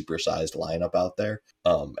like this supersized lineup out there,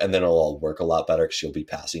 and then it'll all work a lot better because you'll be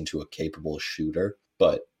passing to a capable shooter.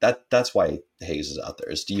 But that's why Hayes is out there,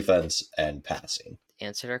 is defense and passing.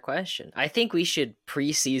 Answered our question. I think we should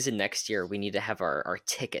preseason next year. We need to have our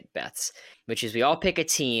ticket bets, which is we all pick a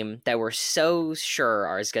team that we're so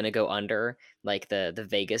sure is going to go under, like the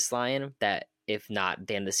Vegas line, that if not, at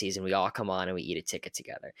the end of the season, we all come on and we eat a ticket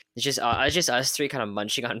together. It's just us three kind of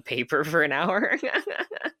munching on paper for an hour.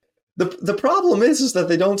 The problem is that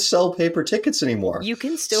they don't sell paper tickets anymore. You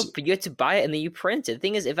can still, you have to buy it and then you print it. The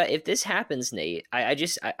thing is, if this happens, Nate,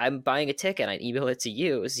 I'm buying a ticket and I email it to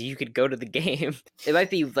you so you could go to the game. It might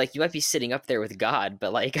be like you might be sitting up there with God,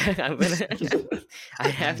 but like I'd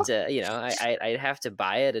have to, I'd have to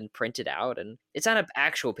buy it and print it out, and it's not an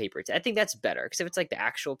actual paper. I think that's better because if it's like the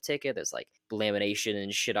actual ticket, there's like lamination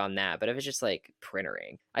and shit on that. But if it's just like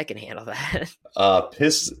printering, I can handle that.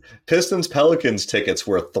 Pistons Pelicans tickets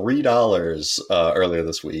were $3 earlier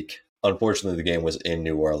this week. Unfortunately, the game was in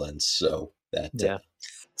New Orleans, so that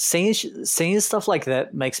seeing stuff like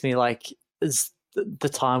that makes me like is the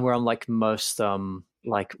time where I'm like most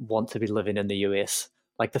like want to be living in the US.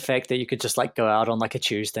 Like the fact that you could just like go out on like a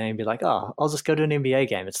Tuesday and be like, oh, I'll just go to an NBA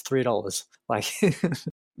game. It's $3. Like,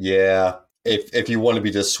 yeah. If you want to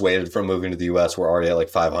be dissuaded from moving to the US, we're already at like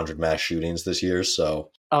 500 mass shootings this year,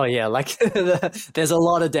 so. Oh yeah, like there's a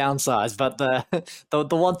lot of downsides, but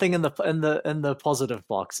the one thing in the positive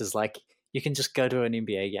box is like you can just go to an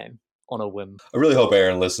NBA game on a whim. I really hope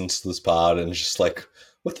Aaron listens to this pod and is just like,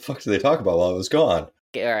 what the fuck did they talk about while I was gone?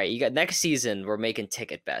 Okay, all right, you got next season. We're making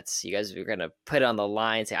ticket bets. You guys are gonna put it on the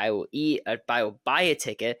line. Say, I will buy a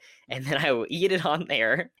ticket, and then I will eat it on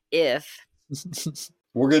there if.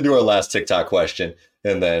 We're gonna do our last TikTok question,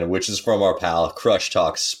 and then which is from our pal Crush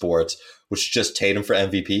Talks Sports, which is just Tatum for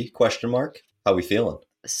MVP? ? How we feeling?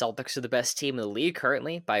 The Celtics are the best team in the league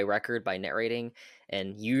currently by record, by net rating,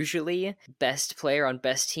 and usually best player on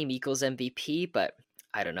best team equals MVP. But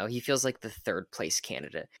I don't know. He feels like the third place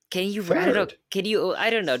candidate. Can you? I don't know. Can you? I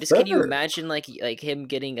don't know. Just can you imagine like him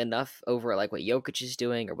getting enough over like what Jokic is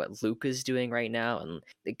doing or what Luka's doing right now? And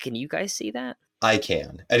can you guys see that? I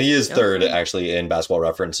can. And he is third, actually, in Basketball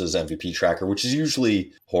Reference's MVP tracker, which is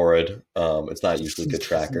usually horrid. It's not usually a good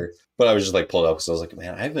tracker. But I was just like pulled up because I was like,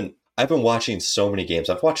 man, I've been watching so many games.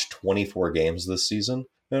 I've watched 24 games this season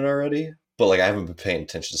already. But like I haven't been paying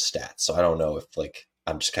attention to stats. So I don't know if like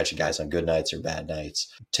I'm just catching guys on good nights or bad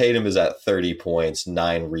nights. Tatum is at 30 points,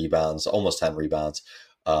 9 rebounds, almost 10 rebounds,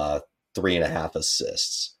 3.5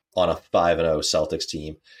 assists on a 5-0 Celtics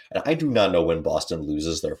team. And I do not know when Boston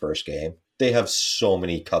loses their first game. They have so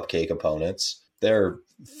many cupcake opponents. Their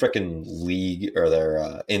freaking league or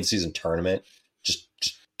their in-season tournament just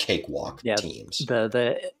cakewalk teams.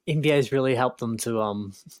 The NBA's really helped them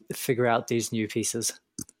to figure out these new pieces.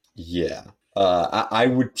 Yeah. I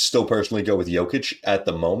would still personally go with Jokic at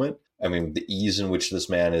the moment. I mean, the ease in which this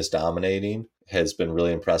man is dominating has been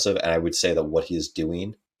really impressive. And I would say that what he is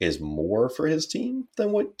doing is more for his team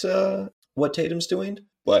than what Tatum's doing.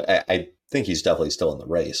 But I think he's definitely still in the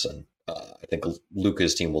race. And I think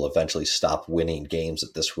Luka's team will eventually stop winning games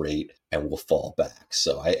at this rate and will fall back.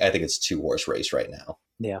 So I think it's a 2-horse race right now.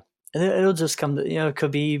 Yeah. And it'll just come to, it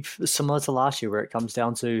could be similar to last year where it comes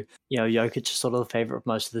down to, Jokic is sort of the favorite of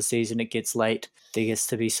most of the season. It gets late. There gets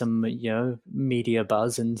to be some, media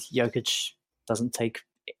buzz, and Jokic doesn't take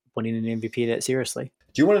winning an MVP that seriously.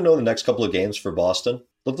 Do you want to know the next couple of games for Boston?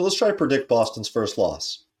 Let's try to predict Boston's first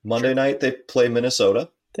loss. Monday night, they play Minnesota.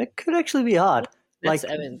 That could actually be hard.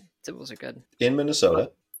 Timberwolves are good. In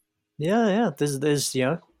Minnesota. Yeah. There's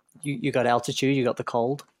you got altitude, you got the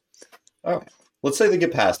cold. Oh. Let's say they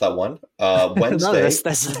get past that one. Wednesday. No, that's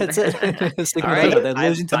it. All right. They're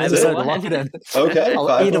losing to Minnesota. Lock it in. Okay.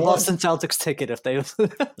 I'll eat a Boston Celtics ticket if they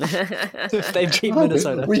beat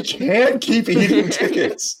Minnesota. We can't keep eating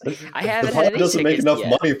tickets. I haven't had any tickets doesn't make enough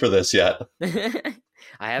money for this yet.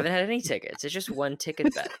 I haven't had any tickets. It's just one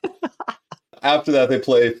ticket bet. After that, they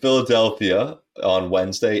play Philadelphia on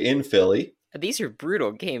Wednesday in Philly. These are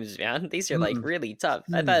brutal games, man. These are like really tough.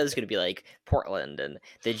 I thought it was going to be like Portland and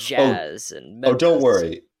the Jazz and Memphis. Oh, don't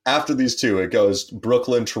worry. After these two, it goes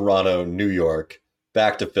Brooklyn, Toronto, New York,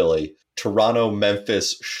 back to Philly, Toronto,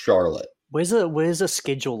 Memphis, Charlotte. Where's a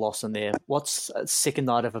schedule loss in there? What's a second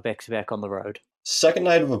night of a back-to-back on the road? Second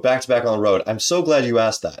night of a back-to-back on the road. I'm so glad you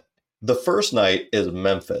asked that. The first night is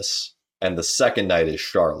Memphis, and the second night is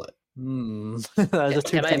Charlotte. Those are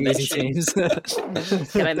two pretty easy teams.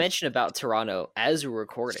 Can I mention about Toronto? As we're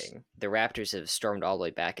recording, the Raptors have stormed all the way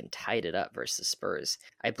back and tied it up versus Spurs.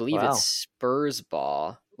 I believe it's Spurs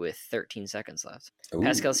ball with 13 seconds left. Ooh.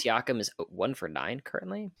 Pascal Siakam is 1 for 9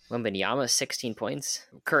 currently. Wembanyama 16 points.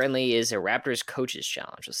 Currently is a Raptors coaches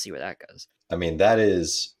challenge. We'll see where that goes. I mean, that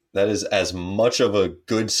is as much of a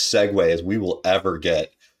good segue as we will ever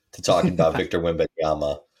get to talking about Victor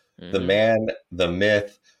Wembanyama. The man, the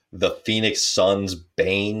myth, the Phoenix Suns'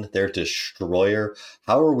 bane, their destroyer.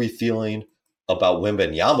 How are we feeling about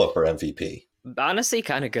Wembanyama for MVP? Honestly,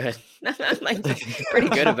 kind of good. Like pretty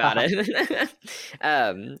good about it.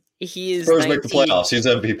 He is Spurs make the 19. playoffs. He's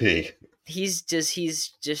MVP.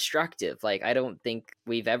 He's destructive. Like I don't think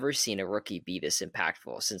we've ever seen a rookie be this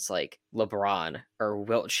impactful since like LeBron or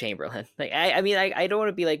Wilt Chamberlain. Like I mean I don't want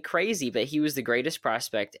to be like crazy, but he was the greatest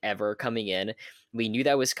prospect ever coming in. We knew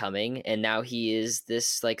that was coming, and now he is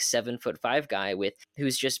this like 7'5" guy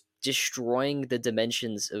who's just destroying the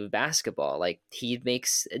dimensions of basketball. Like he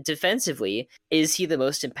makes defensively, is he the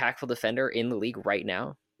most impactful defender in the league right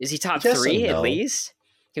now? Is he top Yes 3 and at no. least?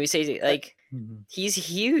 Can we say like he's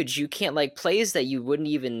huge? You can't like plays that you wouldn't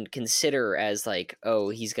even consider as like, oh,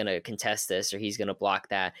 he's gonna contest this or he's gonna block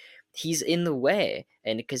that. He's in the way,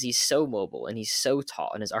 and because he's so mobile and he's so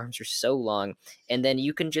tall and his arms are so long, and then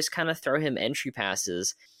you can just kind of throw him entry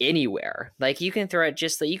passes anywhere. Like you can throw it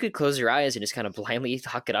just like you could close your eyes and just kind of blindly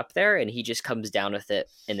huck it up there, and he just comes down with it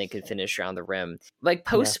and then can finish around the rim. Like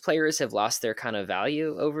post players have lost their kind of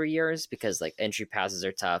value over years because like entry passes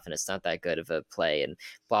are tough and it's not that good of a play and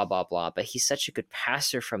blah blah blah. But he's such a good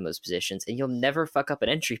passer from those positions, and you'll never fuck up an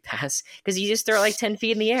entry pass because you just throw it like 10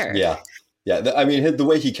 feet in the air. Yeah, I mean, the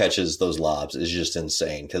way he catches those lobs is just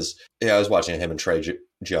insane. Because I was watching him and Trey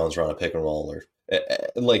Jones run a pick and roll, or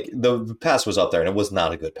like the pass was up there, and it was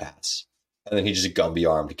not a good pass. And then he just Gumby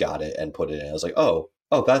armed, got it, and put it in. I was like, oh,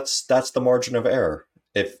 that's the margin of error.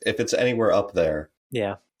 If it's anywhere up there,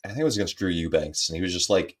 yeah. I think it was against Drew Eubanks, and he was just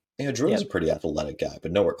like, yeah, Drew's a pretty athletic guy,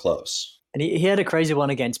 but nowhere close. And he had a crazy one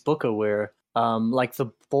against Booker where, like the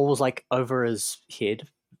ball was like over his head.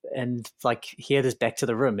 And like he had his back to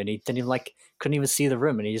the rim, and he didn't even couldn't even see the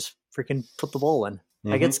rim, and he just freaking put the ball in. Mm-hmm.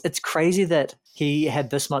 Like it's crazy that he had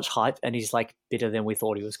this much hype, and he's like better than we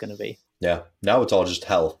thought he was going to be. Yeah, now it's all just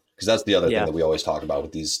hell, because that's the other thing that we always talk about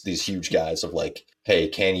with these huge guys of like, hey,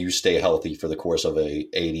 can you stay healthy for the course of a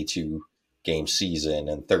 82 game season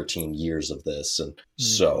and 13 years of this? And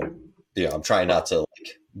so I'm trying not to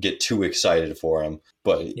like get too excited for him,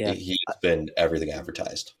 but he's been everything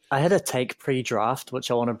advertised. I had a take pre-draft,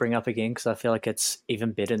 which I want to bring up again because I feel like it's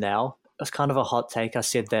even better now. It's kind of a hot take. I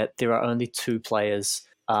said that there are only two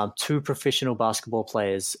professional basketball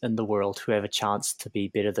players in the world who have a chance to be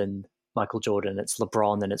better than Michael Jordan. It's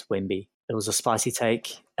LeBron and it's Wemby. It was a spicy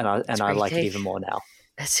take, and I like it even more now.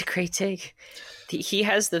 That's a great take. He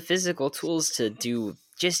has the physical tools to do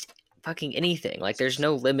just fucking anything. Like there's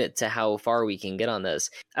no limit to how far we can get on this.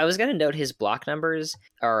 I was going to note his block numbers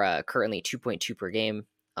are currently 2.2 per game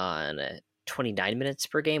on 29 minutes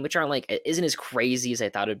per game, which aren't like, isn't as crazy as I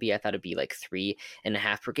thought it'd be. I thought it'd be like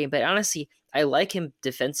 3.5 per game. But honestly, I like him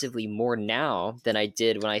defensively more now than I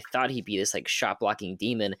did when I thought he'd be this like shot blocking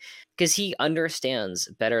demon, because he understands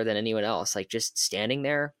better than anyone else. Like just standing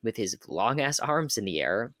there with his long ass arms in the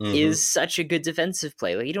air is such a good defensive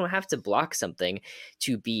play. Like you don't have to block something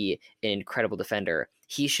to be an incredible defender.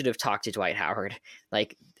 He should have talked to Dwight Howard.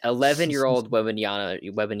 Like 11-year-old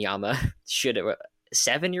Wembanyama should have.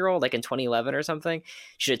 7-year-old, like in 2011 or something,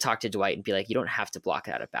 should have talked to Dwight and be like, you don't have to block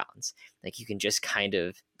it out of bounds. Like you can just kind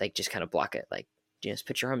of block it. Like just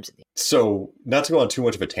put your arms in the air. So not to go on too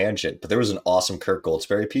much of a tangent, but there was an awesome Kirk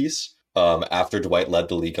Goldsberry piece after Dwight led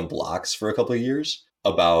the league in blocks for a couple of years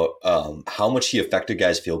about how much he affected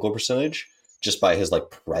guys' field goal percentage just by his like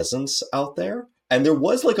presence out there. And there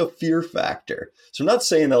was like a fear factor. So I'm not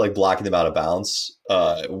saying that like blocking them out of bounds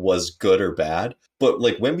was good or bad, but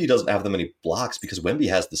like Wemby doesn't have that many blocks because Wemby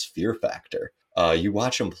has this fear factor. You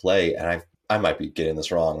watch him play, and I might be getting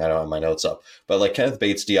this wrong. I don't have my notes up, but like Kenneth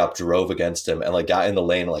Bates-Diop drove against him and like got in the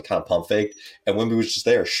lane and like kind of pump faked, and Wemby was just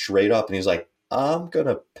there straight up, and he's like, I'm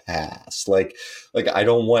gonna pass. Like I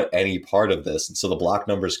don't want any part of this. And so the block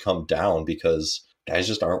numbers come down because guys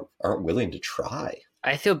just aren't willing to try.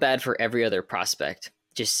 I feel bad for every other prospect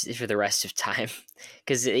just for the rest of time,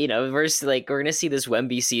 because we're gonna see this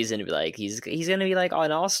Wemby season and be like he's gonna be like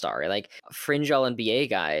an all-star, like fringe all-NBA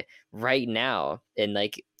guy right now, and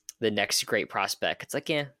like the next great prospect. It's like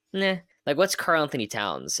nah. Like what's Karl-Anthony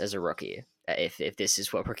Towns as a rookie if this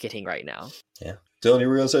is what we're getting right now? Yeah, Dylan, you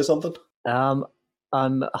were gonna say something?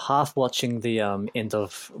 I'm half watching the end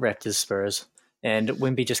of Raptors Spurs. And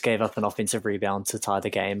Wemby just gave up an offensive rebound to tie the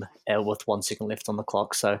game with 1 second left on the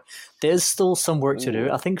clock. So there's still some work to do.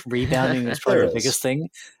 I think rebounding is probably the biggest thing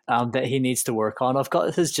that he needs to work on. I've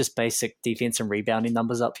got his just basic defense and rebounding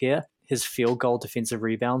numbers up here. His field goal defensive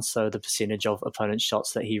rebounds, so the percentage of opponent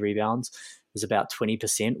shots that he rebounds, is about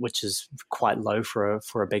 20%, which is quite low for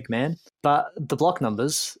a big man. But the block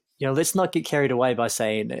numbers, let's not get carried away by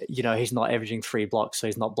saying, he's not averaging 3 blocks, so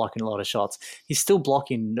he's not blocking a lot of shots. He's still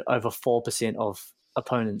blocking over 4% of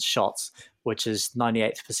opponents' shots, which is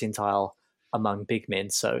 98th percentile among big men.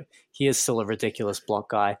 So he is still a ridiculous block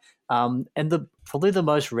guy. And probably the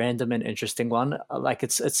most random and interesting one, like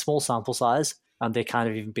it's small sample size. There can't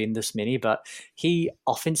have even been this many, but he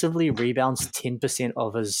offensively rebounds 10%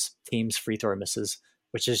 of his team's free throw misses,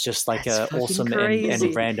 which is just like an awesome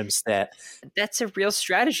and random stat. That's a real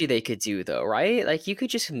strategy they could do, though, right? Like you could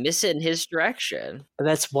just miss it in his direction.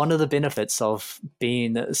 That's one of the benefits of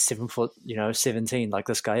being 7 foot, 17, like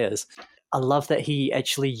this guy is. I love that he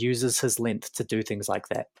actually uses his length to do things like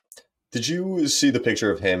that. Did you see the picture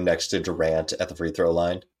of him next to Durant at the free throw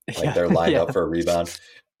line? Like they're lined up for a rebound.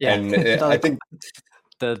 Yeah, and I think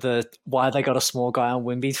the why they got a small guy on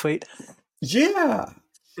Wemby tweet. Yeah,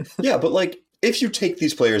 but like if you take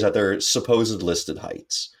these players at their supposed listed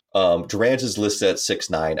heights, Durant is listed at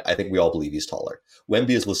 6'9". I think we all believe he's taller. Wemby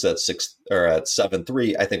is listed at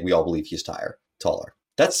 7'3". I think we all believe he's taller.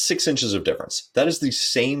 That's 6 inches of difference. That is the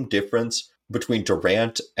same difference between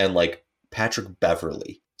Durant and like Patrick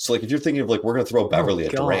Beverley. So like if you're thinking of like we're gonna throw Beverley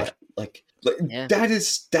at Durant, like that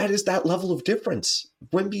is that level of difference.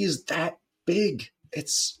 Wemby is that big.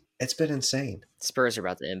 It's been insane. Spurs are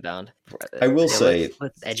about to inbound. I will say,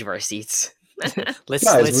 let's edge of our seats. let's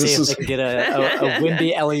see if they can get a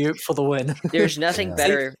Wemby alley-oop for the win. There's nothing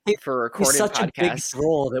better for recording He's such podcasts. a big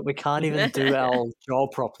draw that we can't even do our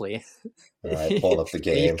job properly. All right, pull up the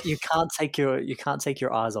game. You can't take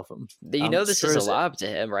your eyes off him. This is a lob to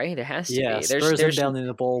him, right? It has to be. Spurs inbounding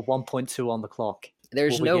the ball, 1.2 on the clock.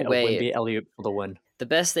 There's no way. Wemby alley-oop for the win. The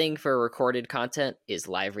best thing for recorded content is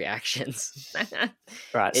live reactions.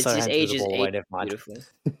 Right, it so just ages beautifully.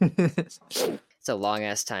 It's a long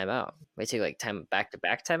ass timeout. We take like back to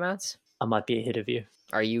back timeouts. I might be ahead of you.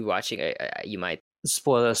 Are you watching? You might.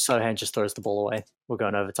 Spoiler: Sohan just throws the ball away. We're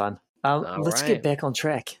going overtime. Let's get back on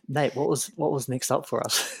track. Nate, what was next up for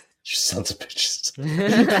us? You sons of bitches.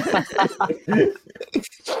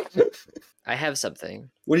 I have something.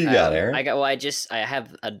 What do you got, Aaron? I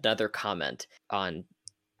have another comment on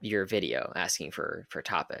your video asking for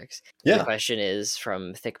topics. Yeah. The question is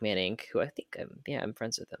from Thickman Inc., who I think I'm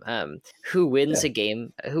friends with him. Who wins a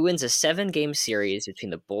 7-game series between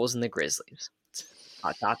the Bulls and the Grizzlies? It's a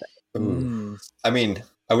hot topic. I mean,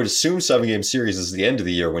 I would assume 7-game series is the end of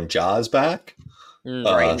the year when Ja is back.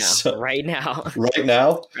 Right now.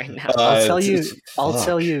 I'll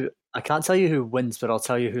tell you. I can't tell you who wins, but I'll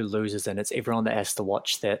tell you who loses, and it's everyone that has to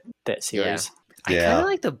watch that series. I kind of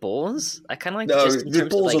like the Bulls. I kind of like just in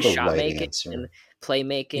terms of like shot making and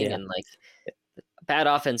playmaking, and like bad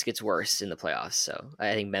offense gets worse in the playoffs. So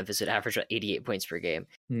I think Memphis would average 88 points per game.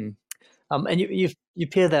 And you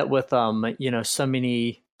pair that with so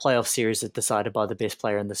many playoff series are decided by the best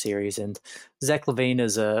player in the series, and Zach LaVine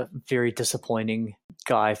is a very disappointing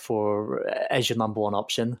guy as your number one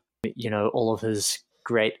option. All of his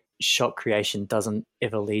great shot creation doesn't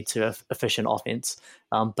ever lead to efficient offense,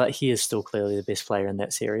 but he is still clearly the best player in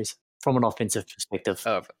that series from an offensive perspective.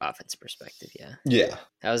 Oh, offensive perspective, yeah. Yeah.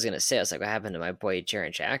 I was gonna say, I was like, what happened to my boy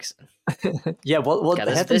Jaren Jackson? Yeah, what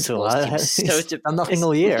happened to him? He's done nothing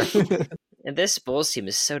all year. And this Bulls team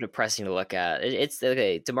is so depressing to look at. It's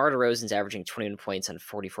okay. DeMar DeRozan's averaging 21 points on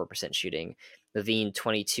 44% shooting. LaVine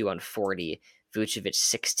 22 on 40. Vucevic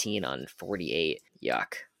 16 on 48.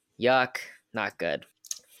 Yuck. Not good.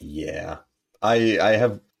 Yeah,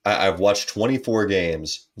 I've watched 24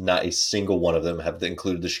 games. Not a single one of them have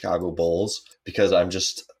included the Chicago Bulls because I'm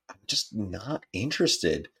just not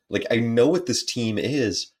interested. Like I know what this team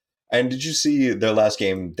is. And did you see their last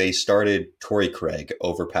game? They started Torrey Craig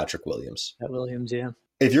over Patrick Williams. Pat Williams, yeah.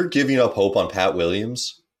 If you're giving up hope on Pat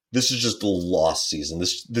Williams, this is just a lost season.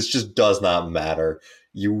 This just does not matter.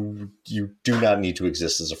 You do not need to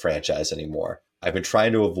exist as a franchise anymore. I've been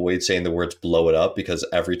trying to avoid saying the words blow it up because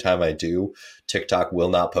every time I do, TikTok will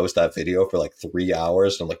not post that video for like 3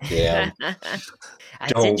 hours. And I'm like, damn,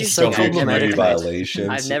 don't be community violations.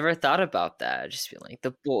 I've never thought about that. I just feel like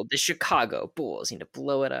the Chicago Bulls need to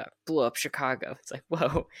blow it up, blow up Chicago. It's like,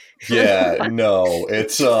 whoa. Yeah, no,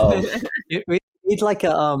 it's we need like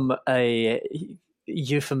a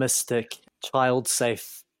euphemistic, child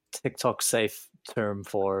safe, TikTok safe term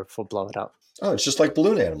for blow it up. Oh, it's just like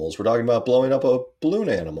balloon animals. We're talking about blowing up a balloon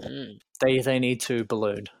animal. They need to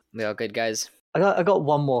balloon. We all good, guys? I got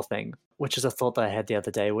one more thing, which is a thought that I had the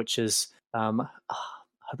other day, which is, I hope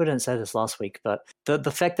I didn't say this last week, but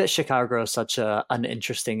the fact that Chicago is such an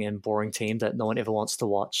uninteresting and boring team that no one ever wants to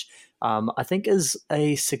watch, I think is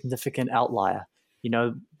a significant outlier.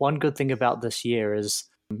 One good thing about this year is,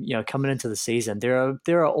 coming into the season, there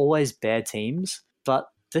are always bad teams, but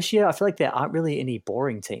this year I feel like there aren't really any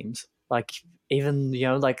boring teams. Like even,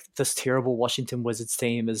 like this terrible Washington Wizards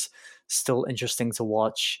team is still interesting to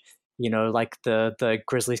watch. like the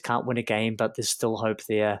Grizzlies can't win a game, but there's still hope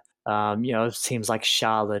there. Teams like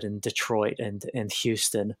Charlotte and Detroit and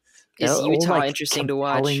Houston. Is Utah interesting to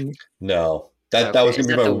watch? No. That was going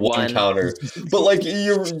to be my one counter. But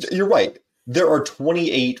you're right. There are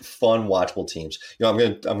 28 fun watchable teams. I'm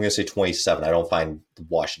going to say 27. I don't find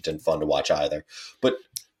Washington fun to watch either. But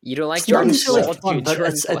you don't like Jordan Poole, but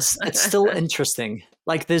it's still interesting.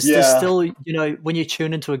 Like there's still, when you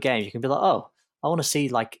tune into a game, you can be like, oh, I want to see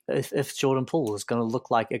if Jordan Poole is going to look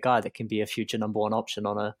like a guy that can be a future number one option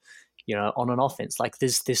on an offense. Like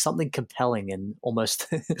there's something compelling in almost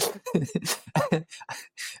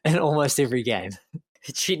every game.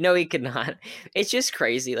 No, he could not. It's just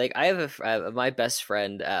crazy. Like I have my best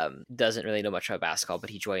friend doesn't really know much about basketball, but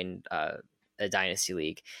he joined a dynasty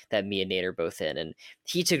league that me and Nate are both in, and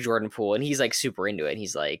he took Jordan Poole, and he's like super into it. And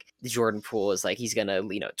he's like, Jordan Poole is like, he's gonna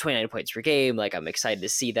 29 points per game. Like I'm excited to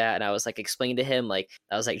see that. And I was like explaining to him, like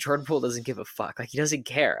I was like, Jordan Poole doesn't give a fuck. Like he doesn't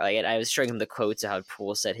care. Like, and I was showing him the quotes of how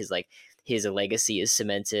Poole said his legacy is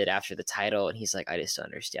cemented after the title, and he's like, I just don't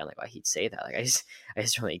understand why he'd say that. Like I just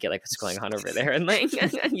don't really get what's going on over there. And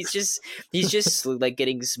he's just like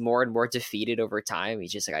getting more and more defeated over time.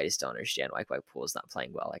 He's just like, I just don't understand why Poole's not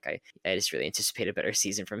playing well. Like I just really anticipate a better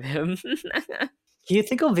season from him. Can you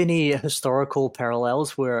think of any historical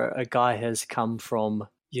parallels where a guy has come from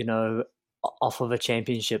off of a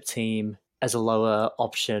championship team as a lower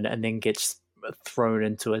option and then gets thrown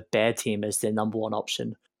into a bad team as their number one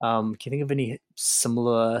option? Can you think of any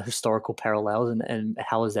similar historical parallels and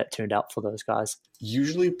how has that turned out for those guys?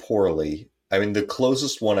 Usually poorly. I mean, the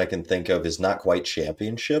closest one I can think of is not quite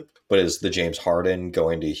championship, but is the James Harden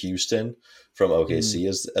going to Houston from OKC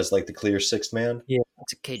as like the clear sixth man. Yeah,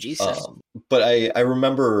 it's a KG set. But I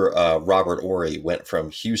remember Robert Horry went from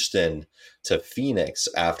Houston to Phoenix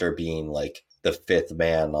after being like the fifth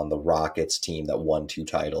man on the Rockets team that won 2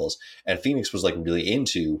 titles. And Phoenix was like really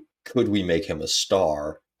into, could we make him a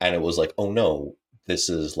star? And it was like, oh no, this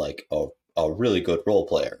is like a really good role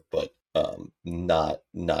player, but not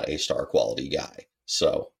a star quality guy.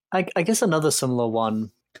 So I guess another similar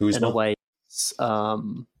one Kuzma? In a way,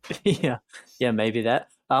 maybe that.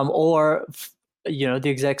 Or the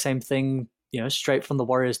exact same thing, straight from the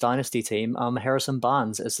Warriors dynasty team, Harrison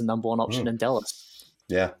Barnes is the number one option in Dallas.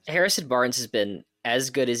 Yeah. Harrison Barnes has been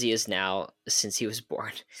as good as he is now since he was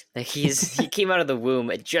born. Like he came out of the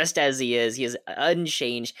womb just as he is. He is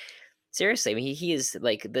unchanged. Seriously, I mean, he is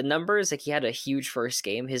like the numbers. Like he had a huge first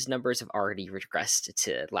game. His numbers have already regressed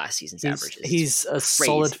to last season's averages. He's a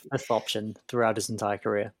solid fifth option throughout his entire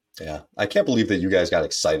career. Yeah, I can't believe that you guys got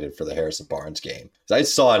excited for the Harrison Barnes game. I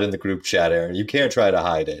saw it in the group chat, Aaron. You can't try to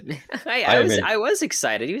hide it. I was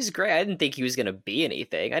excited. He was great. I didn't think he was going to be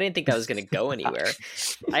anything. I didn't think that was going to go anywhere.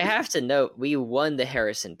 I have to note, we won the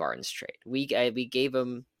Harrison Barnes trade. We gave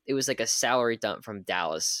him, it was like a salary dump from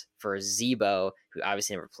Dallas for Zebo, who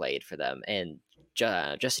obviously never played for them, and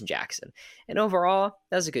Justin Jackson. And overall,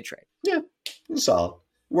 that was a good trade. Yeah, solid.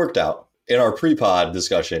 Worked out. In our pre-pod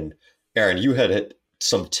discussion, Aaron, you had hit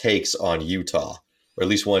some takes on Utah, or at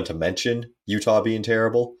least wanted to mention Utah being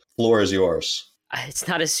terrible. Floor is yours. It's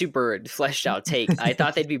not a super fleshed out take. I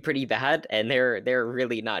thought they'd be pretty bad, and they're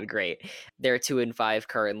really not great. They're 2-5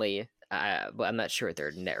 currently, but I'm not sure what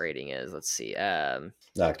their net rating is. Let's see.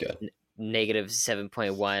 Not good. Negative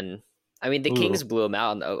 7.1. I mean, the Kings blew them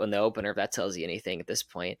out on the opener, if that tells you anything at this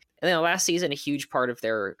point. And then last season, a huge part of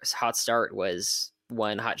their hot start was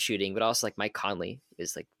one, hot shooting, but also like Mike Conley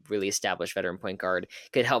is like really established veteran point guard,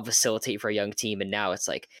 could help facilitate for a young team. And now it's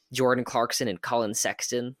like Jordan Clarkson and Colin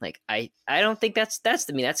Sexton. Like I don't think that's got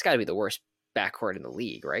to be the worst backcourt in the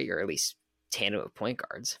league, right? Or at least tandem of point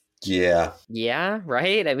guards. Yeah,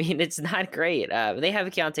 right. I mean, it's not great. They have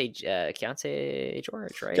Keontae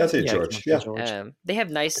George, right? Keontae George, yeah. They have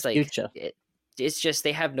nice like future. It's just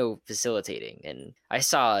they have no facilitating. And I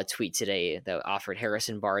saw a tweet today that offered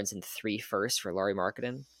Harrison Barnes and 3 firsts for Lauri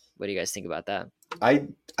Markkanen. What do you guys think about that? I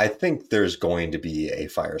think there's going to be a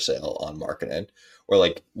fire sale on Markkanen, or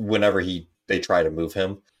like whenever they try to move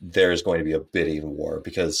him, there's going to be a bidding war,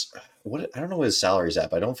 because I don't know what his salary's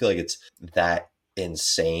at, but I don't feel like it's that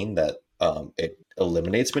insane that it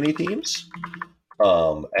eliminates many teams.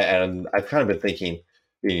 And I've kind of been thinking,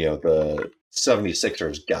 the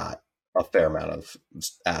 76ers got a fair amount of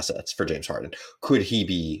assets for James Harden. Could he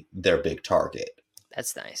be their big target?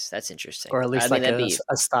 That's nice. That's interesting. Or at least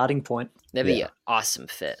a starting point. That'd be an awesome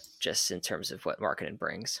fit, just in terms of what Markkanen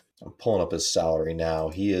brings. I'm pulling up his salary now.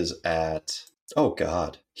 He is at,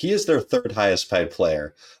 he is their 3rd highest paid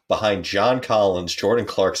player, behind John Collins, Jordan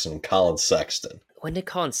Clarkson, and Colin Sexton. When did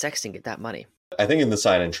Colin Sexton get that money? I think in the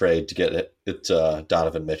sign and trade to get it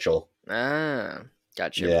Donovan Mitchell. Ah,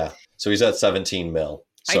 gotcha. Yeah. So he's at 17 mil.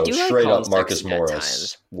 So straight up Marcus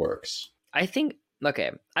Morris works. I think, okay,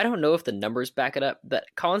 I don't know if the numbers back it up, but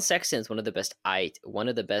Colin Sexton's one of the best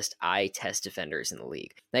eye test defenders in the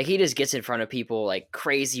league. Like, he just gets in front of people, like,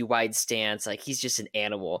 crazy wide stance. Like, he's just an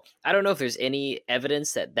animal. I don't know if there's any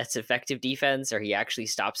evidence that that's effective defense or he actually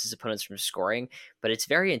stops his opponents from scoring, but it's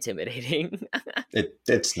very intimidating.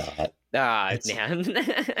 It's not. Man.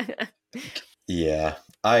 Yeah,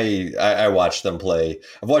 I watched them play.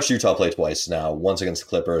 I've watched Utah play twice now. Once against the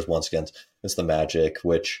Clippers, once against the Magic.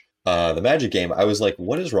 Which the Magic game, I was like,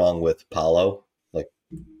 "What is wrong with Paolo? Like,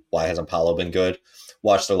 why hasn't Paolo been good?"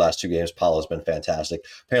 Watched their last 2 games. Paolo's been fantastic.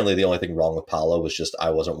 Apparently, the only thing wrong with Paolo was just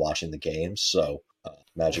I wasn't watching the games. So,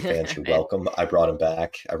 Magic fans, you're welcome. I brought him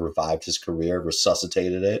back. I revived his career,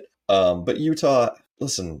 resuscitated it. But Utah,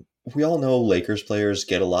 listen. We all know Lakers players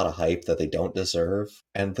get a lot of hype that they don't deserve,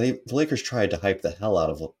 and the Lakers tried to hype the hell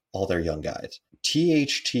out of all their young guys.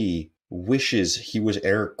 THT wishes he was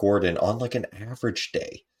Eric Gordon on like an average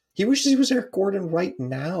day. He wishes he was Eric Gordon right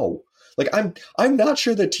now. Like, I'm not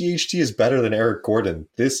sure that THT is better than Eric Gordon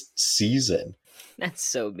this season. That's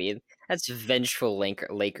so mean. That's vengeful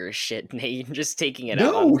Lakers shit, Nate. Just taking it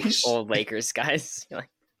out on old Lakers guys.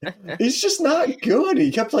 He's just not good. He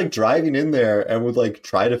kept like driving in there and would like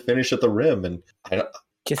try to finish at the rim. And I don't.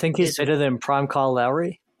 Do you think he's better than Prime Kyle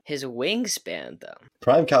Lowry? His wingspan, though.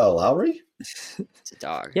 Prime Kyle Lowry? It's a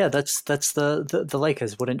dog. Yeah, that's the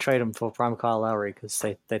Lakers wouldn't trade him for Prime Kyle Lowry because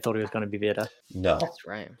they thought he was going to be better. No, that's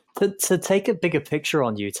right. To take a bigger picture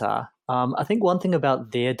on Utah, I think one thing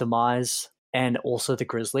about their demise and also the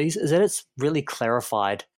Grizzlies is that it's really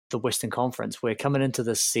clarified the Western Conference. We're coming into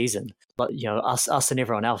this season, but us and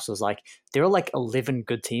everyone else was like, there are like 11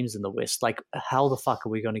 good teams in the West. Like, how the fuck are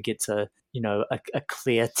we going to get to a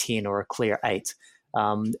clear 10 or a clear 8?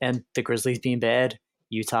 And the Grizzlies being bad,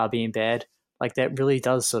 Utah being bad, like that really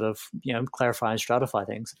does sort of clarify and stratify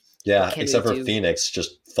things. Yeah, except for Phoenix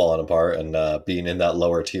just falling apart and being in that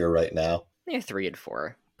lower tier right now. They're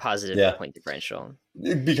 3-4 positive point differential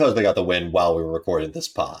because they got the win while we were recording this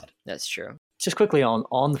pod. That's true. Just quickly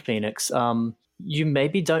on Phoenix, you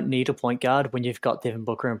maybe don't need a point guard when you've got Devin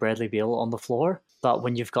Booker and Bradley Beal on the floor, but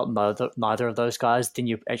when you've got neither of those guys, then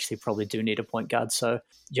you actually probably do need a point guard. So,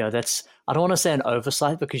 that's, I don't want to say an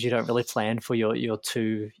oversight because you don't really plan for your your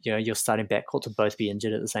starting backcourt to both be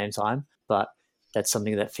injured at the same time, but that's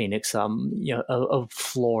something that Phoenix, a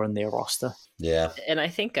flaw in their roster. Yeah. And I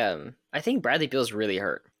think Bradley Beal's really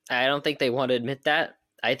hurt. I don't think they want to admit that.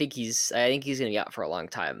 I think he's going to be out for a long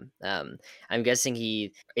time. I'm guessing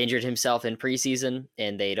he injured himself in preseason,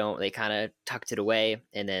 and they kind of tucked it away.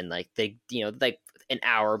 And then like an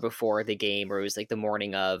hour before the game, or it was like the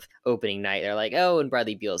morning of opening night, they're like, "Oh, and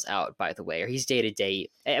Bradley Beal's out, by the way," or he's day to day.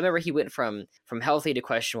 I remember he went from healthy to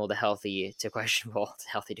questionable to healthy to questionable to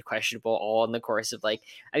healthy to questionable, all in the course of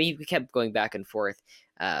he kept going back and forth.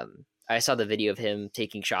 I saw the video of him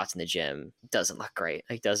taking shots in the gym. Doesn't look great.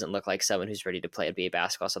 Doesn't look like someone who's ready to play NBA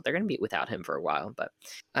basketball. So they're going to be without him for a while. But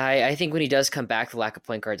I think when he does come back, the lack of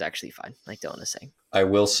point guard is actually fine, like Dylan is saying. I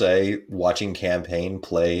will say, watching Cam Payne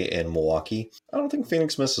play in Milwaukee, I don't think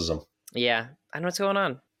Phoenix misses him. Yeah, I know what's going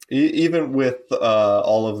on. Even with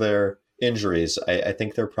all of their injuries, I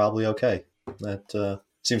think they're probably okay. That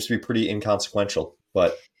seems to be pretty inconsequential.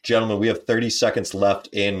 But gentlemen, we have 30 seconds left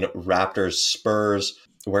in Raptors Spurs.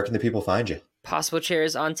 Where can the people find you? Possible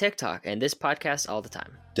Chairs on TikTok and this podcast all the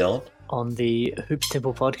time. Dylan? On the Hoops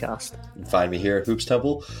Temple podcast. You can find me here at Hoops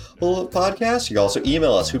Temple podcast. You can also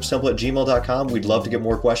email us, hoopstemple@gmail.com. We'd love to get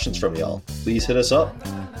more questions from y'all. Please hit us up.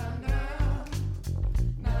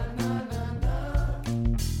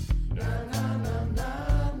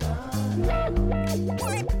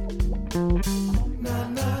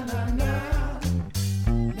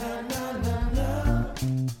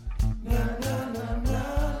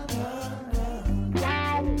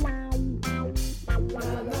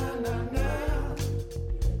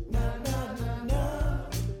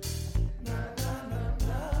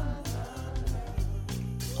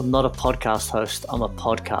 I'm not a podcast host. I'm a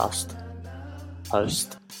podcast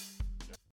host.